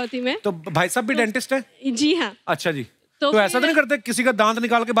सर अमरावती में। तो भाई साहब भी डेंटिस्ट है? जी हाँ। अच्छा जी। तो ऐसा तो नहीं करते किसी का दांत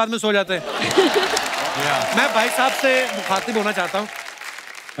निकाल के बाद में सो जाते हैं? मैं भाई साहब से मुखातिब होना चाहता हूँ।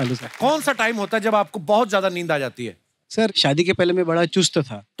 Hello sir. कौन सा टाइम होता है जब आपको बहुत ज्यादा नींद आ जाती है? सर शादी के पहले मैं बड़ा चुस्त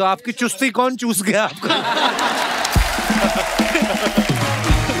था। तो आपकी चुस्ती कौन चूस गया आपको?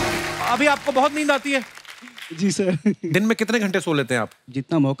 अभी आपको बहुत नींद आती है? जी सर। दिन में कितने घंटे सो लेते हैं आप?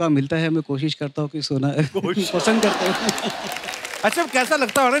 जितना मौका मिलता है मैं कोशिश करता हूँ कि सोना पसंद करता हूँ। अच्छा, कैसा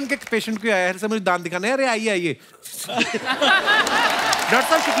लगता है इनके पेशेंट को आया है मुझे दांत दिखाने? अरे आइए आइए। डॉक्टर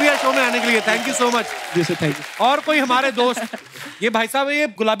साहब शुक्रिया शो में आने के लिए, thank you so much. Ji sir, thank you. और कोई हमारे दोस्त, ये भाई साहब ये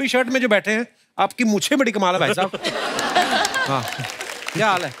गुलाबी शर्ट में जो बैठे हैं, आपकी मूछें बड़ी कमाल है भाई साहब। हाँ, क्या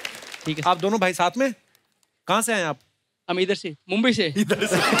हाल है? ठीक है। आप दोनों भाई साथ में? कहाँ से आए आप? हम इधर से, मुंबई से। इधर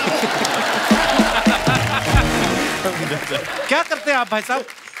से। क्या करते हैं आप भाई साहब?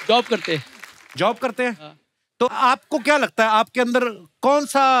 जॉब करते हैं। जॉब करते हैं? तो आपको क्या लगता है आपके अंदर कौन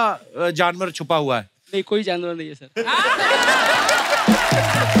सा जानवर छुपा हुआ है? नहीं, कोई जानवर नहीं है सर।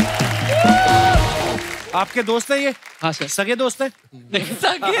 आपके दोस्त हैं ये? हाँ सर। सगे दोस्त हैं?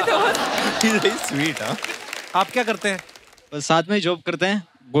 सगे दोस्त। स्वीट। हाँ, आप क्या करते हैं? बस साथ में जॉब करते हैं,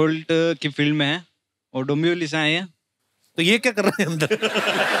 गोल्ड की फील्ड में हैं और डोंबिवली से आए हैं। तो ये क्या कर रहे हैं अंदर?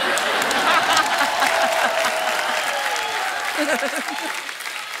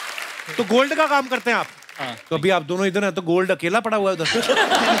 तो गोल्ड का काम करते हैं आप? हाँ। तो अभी आप दोनों इधर हैं तो गोल्ड अकेला पड़ा हुआ है उधर।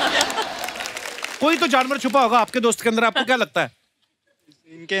 कोई तो जानवर छुपा होगा आपके दोस्त के अंदर, आपको क्या लगता है?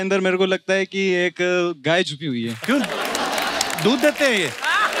 इनके अंदर मेरे को लगता है कि एक गाय छुपी हुई है। क्यों? दूध देते हैं ये?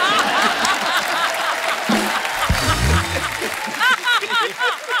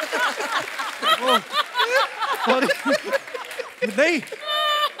 नहीं,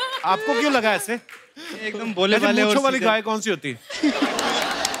 आपको क्यों लगा ऐसे? एकदम भोले भाले मूंछों वाली गाय कौन सी होती है?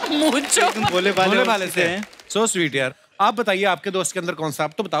 मूंछों भोले भाले से हैं। सो स्वीट यार। आप बताइए आपके दोस्त के अंदर कौन सा,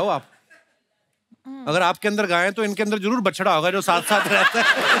 आप तो बताओ आप। अगर आपके अंदर गाय है तो इनके अंदर जरूर बछड़ा होगा जो साथ साथ रहता है।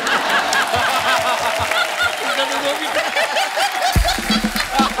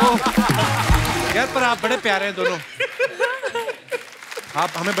 यार पर आप बड़े प्यारे हैं दोनों। आप,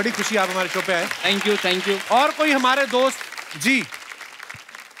 हमें बड़ी खुशी आप हमारे शो पे आए। Thank you, thank you. और कोई हमारे दोस्त जी?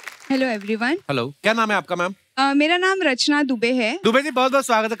 Hello everyone. हेलो, क्या नाम है आपका मैम? मेरा नाम रचना दुबे है। दुबे जी बहुत बहुत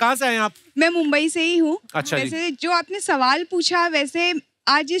स्वागत है। कहाँ से आए हैं आप? मैं मुंबई से ही हूँ। अच्छा जी। वैसे जो आपने सवाल पूछा, वैसे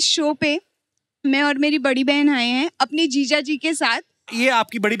आज इस शो पे मैं और मेरी बड़ी बहन आए हैं अपने जीजा जी के साथ। ये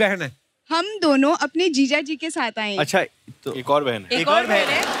आपकी बड़ी बहन है? हम दोनों अपने जीजा जी के साथ आए हैं। अच्छा, तो एक और बहन है? एक और बहन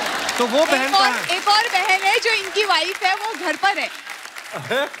है। तो वो बहन कहाँ है? एक और बहन है जो इनकी वाइफ है, वो घर पर है।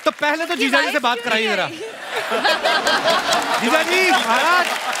 तो पहले तो जीजा जी से बात कराइए जरा। जीजा जी महाराज।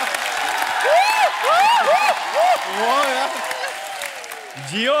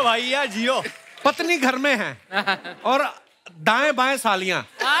 जियो भैया जियो। पत्नी घर में है और दाएं बाएं सालियां।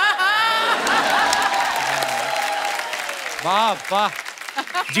 वाह वाह,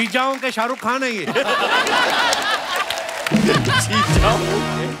 जीजाओं के शाहरुख खान है ये।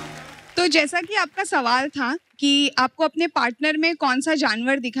 तो जैसा कि आपका सवाल था कि आपको अपने पार्टनर में कौन सा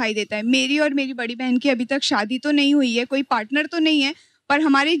जानवर दिखाई देता है, मेरी और मेरी बड़ी बहन की अभी तक शादी तो नहीं हुई है, कोई पार्टनर तो नहीं है, पर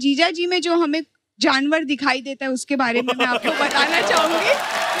हमारे जीजा जी में जो हमें जानवर दिखाई देता है उसके बारे में मैं आपको बताना चाहूंगी।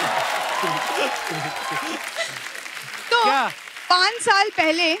 तो 5 साल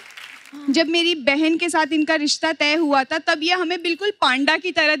पहले जब मेरी बहन के साथ इनका रिश्ता तय हुआ था, तब ये हमें बिल्कुल पांडा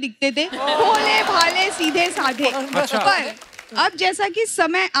की तरह दिखते थे, भोले भाले सीधे साधे। अच्छा। पर अब जैसा कि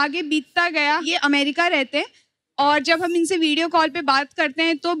समय आगे बीतता गया, ये अमेरिका रहते हैं और जब हम इनसे वीडियो कॉल पे बात करते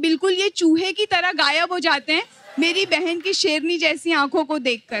हैं तो बिल्कुल ये चूहे की तरह गायब हो जाते हैं मेरी बहन की शेरनी जैसी आंखों को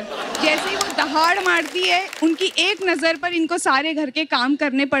देखकर। जैसे ही वो दहाड़ मारती है, उनकी एक नजर पर इनको सारे घर के काम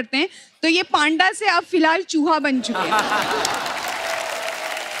करने पड़ते हैं, तो ये पांडा से अब फिलहाल चूहा बन चुके हैं।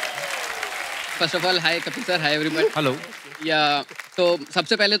 First of all hi Kapil sir, hi everyone. Hello. या तो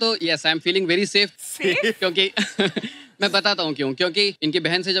सबसे पहले तो yes I am feeling very safe क्योंकि मैं बताता हूँ क्यों। क्योंकि इनकी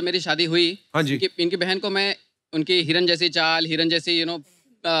बहन से जब मेरी शादी हुई, हाँ जी, इनकी बहन को मैं उनकी हिरन जैसी चाल, हिरन जैसी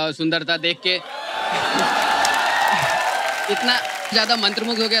सुंदरता देख के इतना ज्यादा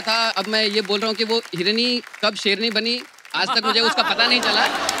मंत्रमुग्ध हो गया था। अब मैं ये बोल रहा हूँ कि वो हिरनी कब शेरनी बनी आज तक मुझे उसका पता नहीं चला,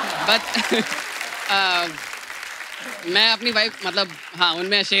 बट मैं अपनी वाइफ मतलब हाँ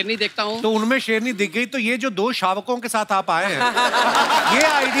उनमें शेरनी देखता हूँ। तो उनमें शेरनी दिख गई, तो ये जो 2 शावकों के साथ आप आए हैं, ये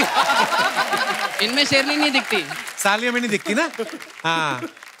आइडिया। इनमें शेरनी नहीं दिखती, सालियों में नहीं दिखती ना। हाँ,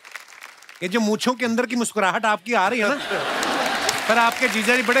 ये जो मूंछों के अंदर की मुस्कुराहट आपकी आ रही है ना, पर आपके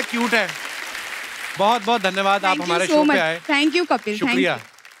जीजा जी बड़े क्यूट हैं। बहुत बहुत धन्यवाद, आप हमारे शो पे आए। थैंक यू कपिल, शुक्रिया।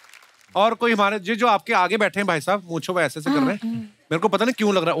 और कोई हमारे जो आपके आगे बैठे हैं भाई साहब, मूंछों पे ऐसे कर रहे हैं, मेरे को पता नहीं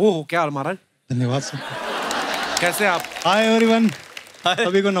क्यों लग रहा है। ओह क्या महाराज, धन्यवाद सर। कैसे आप? हाय एवरीवन,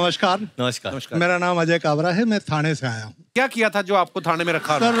 सभी को नमस्कार। नमस्कार। मेरा नाम अजय काबरा है, मैं थाने से आया हूँ। क्या किया था जो आपको थाने में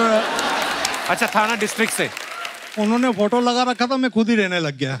रखा? सर अच्छा, थाना डिस्ट्रिक्ट से उन्होंने फोटो लगा रखा था, मैं खुद ही रहने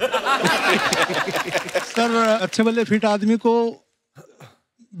लग गया। सर अच्छे भले फिट आदमी को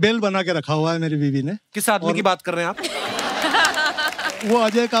बेल बना के रखा हुआ है मेरी बीवी ने। किस आदमी की बात कर रहे हैं आप? वो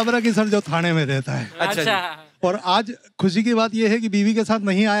अजय काबरा की सर, जो थाने में रहता है। अच्छा। और आज खुशी की बात यह है कि बीवी के साथ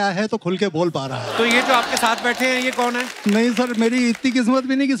नहीं आया है तो खुल के बोल पा रहा है। तो ये जो आपके साथ बैठे हैं ये कौन है? नहीं सर, मेरी इतनी किस्मत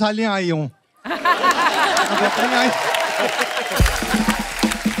भी नहीं कि सालियां आई हूँ।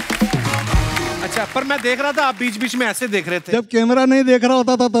 अच्छा, पर मैं देख रहा था आप बीच बीच में ऐसे देख रहे थे। जब कैमरा नहीं देख रहा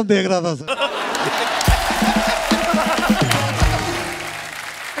होता था तब देख रहा था सर।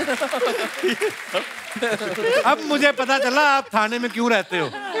 अब मुझे पता चला आप थाने में क्यों रहते हो।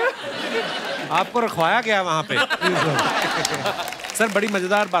 आपको रखवाया गया वहां पे। सर बड़ी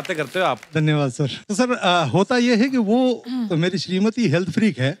मजेदार बातें करते हो आप। धन्यवाद सर। तो सर होता यह है कि वो मेरी श्रीमती हेल्थ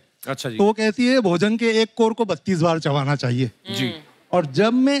फ्रीक है। अच्छा जी। तो वो कहती है भोजन के एक कोर को 32 बार चबाना चाहिए जी। और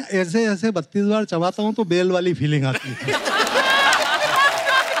जब मैं ऐसे ऐसे 32 बार चबाता हूँ तो बेल वाली फीलिंग आती है।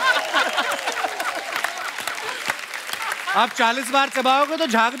 आप 40 बार चबाओगे तो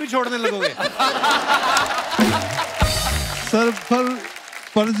झाग भी छोड़ने लगोगे। सर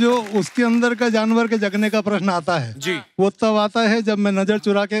पर जो उसके अंदर का जानवर के जगने का प्रश्न आता है जी, वो तब आता है जब मैं नजर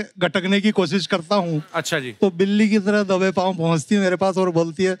चुरा के गटकने की कोशिश करता हूँ। अच्छा जी। तो बिल्ली की तरह दबे पांव पहुंचती है मेरे पास और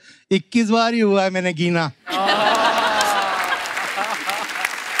बोलती है 21 बार ही हुआ है मैंने गिना।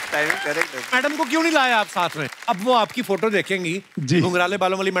 मैडम को क्यों नहीं लाया आप साथ में? अब वो आपकी फोटो देखेंगी, घुंघराले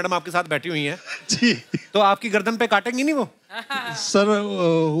बालों वाली मैडम आपके साथ बैठी हुई हैं जी, तो आपकी गर्दन पे काटेंगी नहीं वो? सर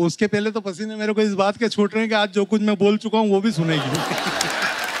उसके पहले तो पसीने मेरे को इस बात के छूट रहे हैं कि आज जो कुछ मैं बोल चुका हूँ वो भी सुनेगी।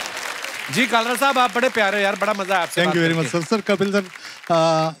 जी कालरा साहब आप बड़े प्यारे यार, बड़ा मजा है आपसे। Thank you very much sir. Sir Kapil sir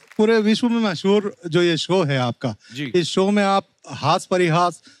पूरे विश्व में मशहूर जो ये शो है आपका, इस शो में आप हास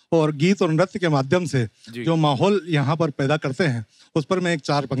परिहास और गीत और नृत्य के माध्यम से जो माहौल यहाँ पर पैदा करते हैं उस पर मैं एक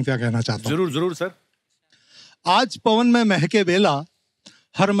 4 पंक्तियां कहना चाहता हूँ। जरूर जरूर सर। आज पवन में महके बेला,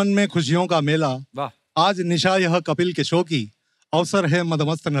 हर मन में खुशियों का मेला। वाह। आज निशा यह कपिल के शो की, अवसर है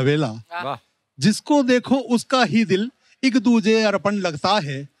मदमस्त नवेला। वाह। जिसको देखो उसका ही दिल एक दूजे अर्पण लगता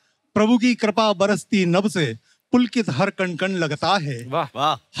है, प्रभु की कृपा बरसती नभ से पुलकित हर कण कण लगता है। वाह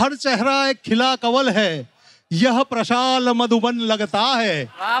वाह। हर चेहरा एक खिला कवल है, यह प्रशाल मधुबन लगता है।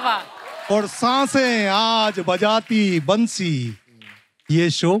 वाह वाह। और सांसें आज बजाती बंसी, ये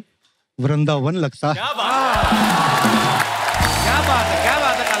शो वृंदावन लगता है। क्या बात है, क्या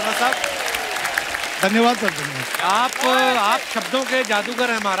बात है कालरा साहब। धन्यवाद सर। धन्यवाद। आप शब्दों के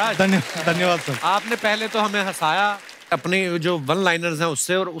जादूगर हैं महाराज। धन्यवाद सर। आपने पहले तो हमें हंसाया अपने जो वन लाइनर्स हैं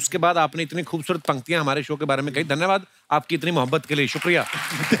उससे, और उसके बाद आपने इतनी खूबसूरत पंक्तियां हमारे शो के बारे में कही। धन्यवाद आपकी इतनी मोहब्बत के लिए, शुक्रिया।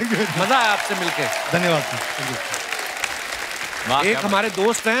 मजा आया आपसे मिलके। धन्यवाद सर। एक हमारे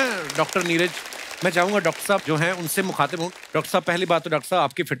दोस्त हैं डॉक्टर नीरज, मैं चाहूंगा डॉक्टर साहब जो हैं उनसे मुखातिब हूँ। डॉक्टर साहब पहली बात तो डॉक्टर साहब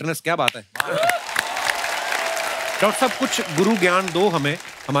आपकी फिटनेस क्या बात है? डॉक्टर साहब कुछ गुरु ज्ञान दो हमें,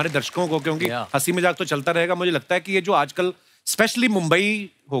 हमारे दर्शकों को, क्योंकि हंसी मजाक तो चलता रहेगा। मुझे लगता है कि ये जो आजकल स्पेशली मुंबई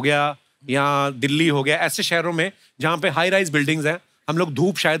हो गया या दिल्ली हो गया, ऐसे शहरों में जहाँ पे हाई राइज बिल्डिंग्स हैं, हम लोग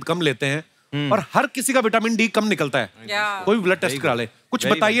धूप शायद कम लेते हैं और हर किसी का विटामिन डी कम निकलता है। कोई ब्लड टेस्ट करा ले। कुछ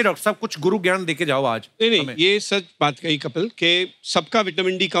बताइए डॉक्टर साहब, कुछ गुरु ज्ञान देके जाओ आज। नहीं, ये सच बात कही कपिल के सबका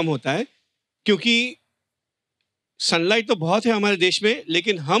विटामिन डी कम होता है, क्योंकि सनलाइट तो बहुत है हमारे देश में,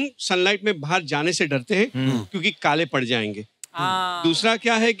 लेकिन हम सनलाइट में बाहर जाने से डरते हैं क्योंकि काले पड़ जाएंगे। दूसरा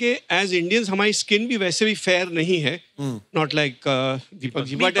क्या है कि एज इंडियंस हमारी स्किन भी वैसे भी फेयर नहीं है, not like Deepak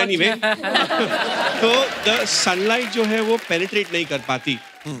ji, but anyway तो द सनलाइट जो है वो पेनिट्रेट नहीं कर पाती,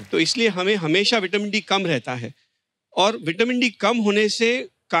 तो इसलिए हमें हमेशा विटामिन डी कम रहता है। और विटामिन डी कम होने से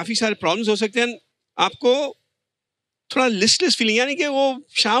काफी सारे प्रॉब्लम्स हो सकते हैं। आपको थोड़ा लिस्टलेस फीलिंग, यानी कि वो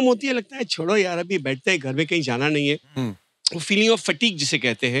शाम होती है लगता है छोड़ो यार अभी बैठते हैं घर में, कहीं जाना नहीं है। वो फीलिंग ऑफ फटीग जिसे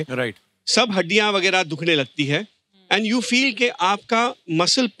कहते हैं, राइट। सब हड्डियां वगैरह दुखने लगती है एंड यू फील कि आपका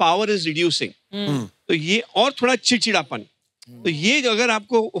मसल पावर इज रिड्यूसिंग। तो ये और थोड़ा चिड़चिड़ापन, तो ये अगर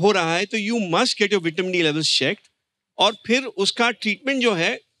आपको हो रहा है तो you must get your vitamin D levels checked. और फिर उसका ट्रीटमेंट जो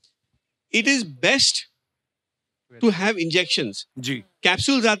है, it is best to have injections. Ji.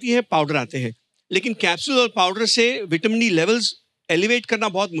 Capsules आती है, पाउडर आते हैं, लेकिन कैप्सूल और पाउडर से विटामिन डी लेवल्स एलिवेट करना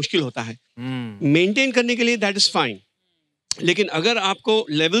बहुत मुश्किल होता है। मेंटेन करने के लिए दैट इज फाइन, लेकिन अगर आपको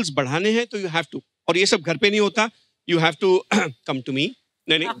लेवल्स बढ़ाने हैं तो यू हैव टू, और ये सब घर पे नहीं होता, you have to come to me.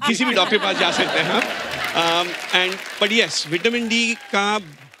 नहीं, किसी भी डॉक्टर के पास जा सकते हैं आप। And but yes, vitamin D का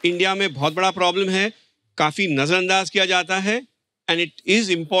इंडिया में बहुत बड़ा प्रॉब्लम है, काफी नजरअंदाज किया जाता है, and it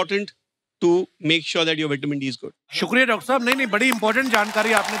is important to make sure that your vitamin D is good. शुक्रिया डॉक्टर साहब। नहीं, बड़ी इंपॉर्टेंट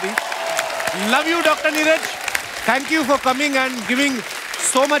जानकारी आपने दी। Love you doctor Neeraj, thank you for coming and giving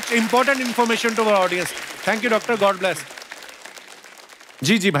so much important information to our audience. Thank you doctor, God bless.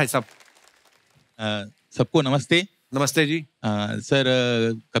 जी भाई साहब। सबको नमस्ते। नमस्ते जी। सर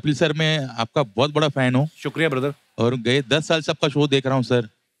कपिल सर, मैं आपका बहुत बड़ा फैन हूँ। शुक्रिया ब्रदर। और गए 10 साल से आपका शो देख रहा हूँ सर।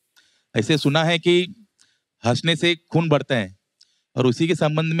 ऐसे सुना है कि हंसने से खून बढ़ता है, और उसी के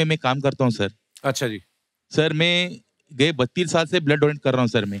संबंध में मैं काम करता हूँ सर। अच्छा जी। सर मैं गए 32 साल से ब्लड डोनेट कर रहा हूँ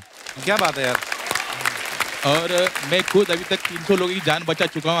सर। मैं क्या बात है यार। और मैं खुद अभी तक 300 लोगों की जान बचा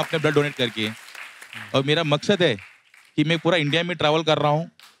चुका हूँ अपने ब्लड डोनेट करके। और मेरा मकसद है कि मैं पूरा इंडिया में ट्रैवल कर रहा हूँ,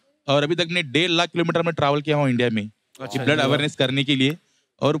 और अभी तक मैं 1.5 लाख किलोमीटर में ट्रैवल किया हूँ इंडिया में ब्लड अवेयरनेस करने के लिए।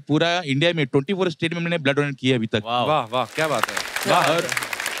 और पूरा इंडिया में 24 स्टेट में मैंने ब्लड डोनेट किया अभी तक। वाह वाह, क्या बात है।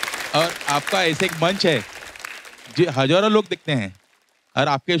 और आपका ऐसे एक मंच है जो हजारों लोग देखते हैं, और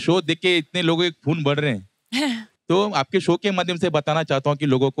आपके शो देख के इतने लोगों के खून बढ़ रहे हैं, तो आपके शो के माध्यम से बताना चाहता हूँ कि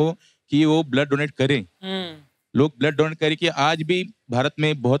लोगों को कि वो ब्लड डोनेट करें। लोग ब्लड डोनेट करें कि आज भी भारत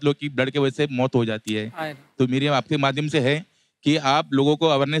में बहुत लोग की ब्लड के वजह से मौत हो जाती है। तो मेरी आपके माध्यम से है कि आप लोगों को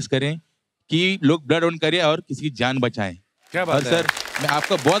अवेयरनेस करें कि लोग ब्लड डोनेट करें और किसी की जान बचाएं। क्या बात और है? सर मैं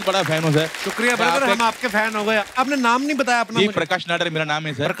आपका बहुत बड़ा फैन हूँ सर। शुक्रिया ब्रदर, हम आपके फैन हो गए। आपने नाम नहीं बताया अपना। जी प्रकाश नाडर मेरा नाम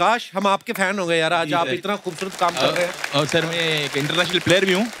है सर। प्रकाश, हम आपके फैन हो गए यार, आज आप इतना खूबसूरत काम कर रहे हैं। और सर मैं एक इंटरनेशनल प्लेयर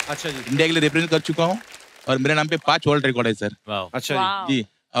भी हूँ। अच्छा जी। इंडिया के लिए रिप्रेजेंट कर चुका हूँ और मेरे नाम पे 5 वर्ल्ड रिकॉर्ड है सर। अच्छा जी।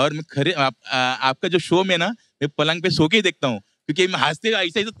 और मैं खरे आपका जो शो में ना मैं पलंग पे सो के ही देखता हूँ, क्योंकि मैं हंसते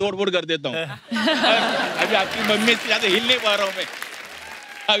ऐसे ही तोड़ फोड़ कर देता हूँ। अभी आपकी मम्मी से ज्यादा हिल नहीं पा रहा हूँ मैं।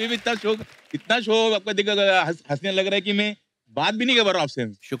 अभी भी इतना शो आपका देखा हंसने लग रहा है कि मैं बात भी नहीं कर रहा हूँ आपसे।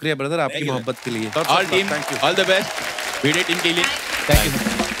 शुक्रिया ब्रदर आपकी मोहब्बत के लिए। All team all the best video team के लिए। Thank you.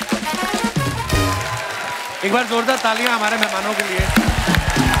 एक बार जोरदार तालियां हमारे मेहमानों के लिए।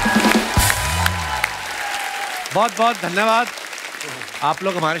 बहुत बहुत धन्यवाद, आप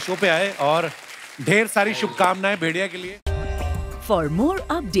लोग हमारे शो पे आए और ढेर सारी शुभकामनाएं भेड़िया के लिए। For more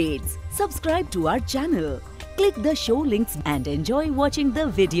updates subscribe to our channel, click the show links and enjoy watching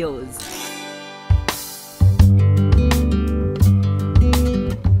the videos.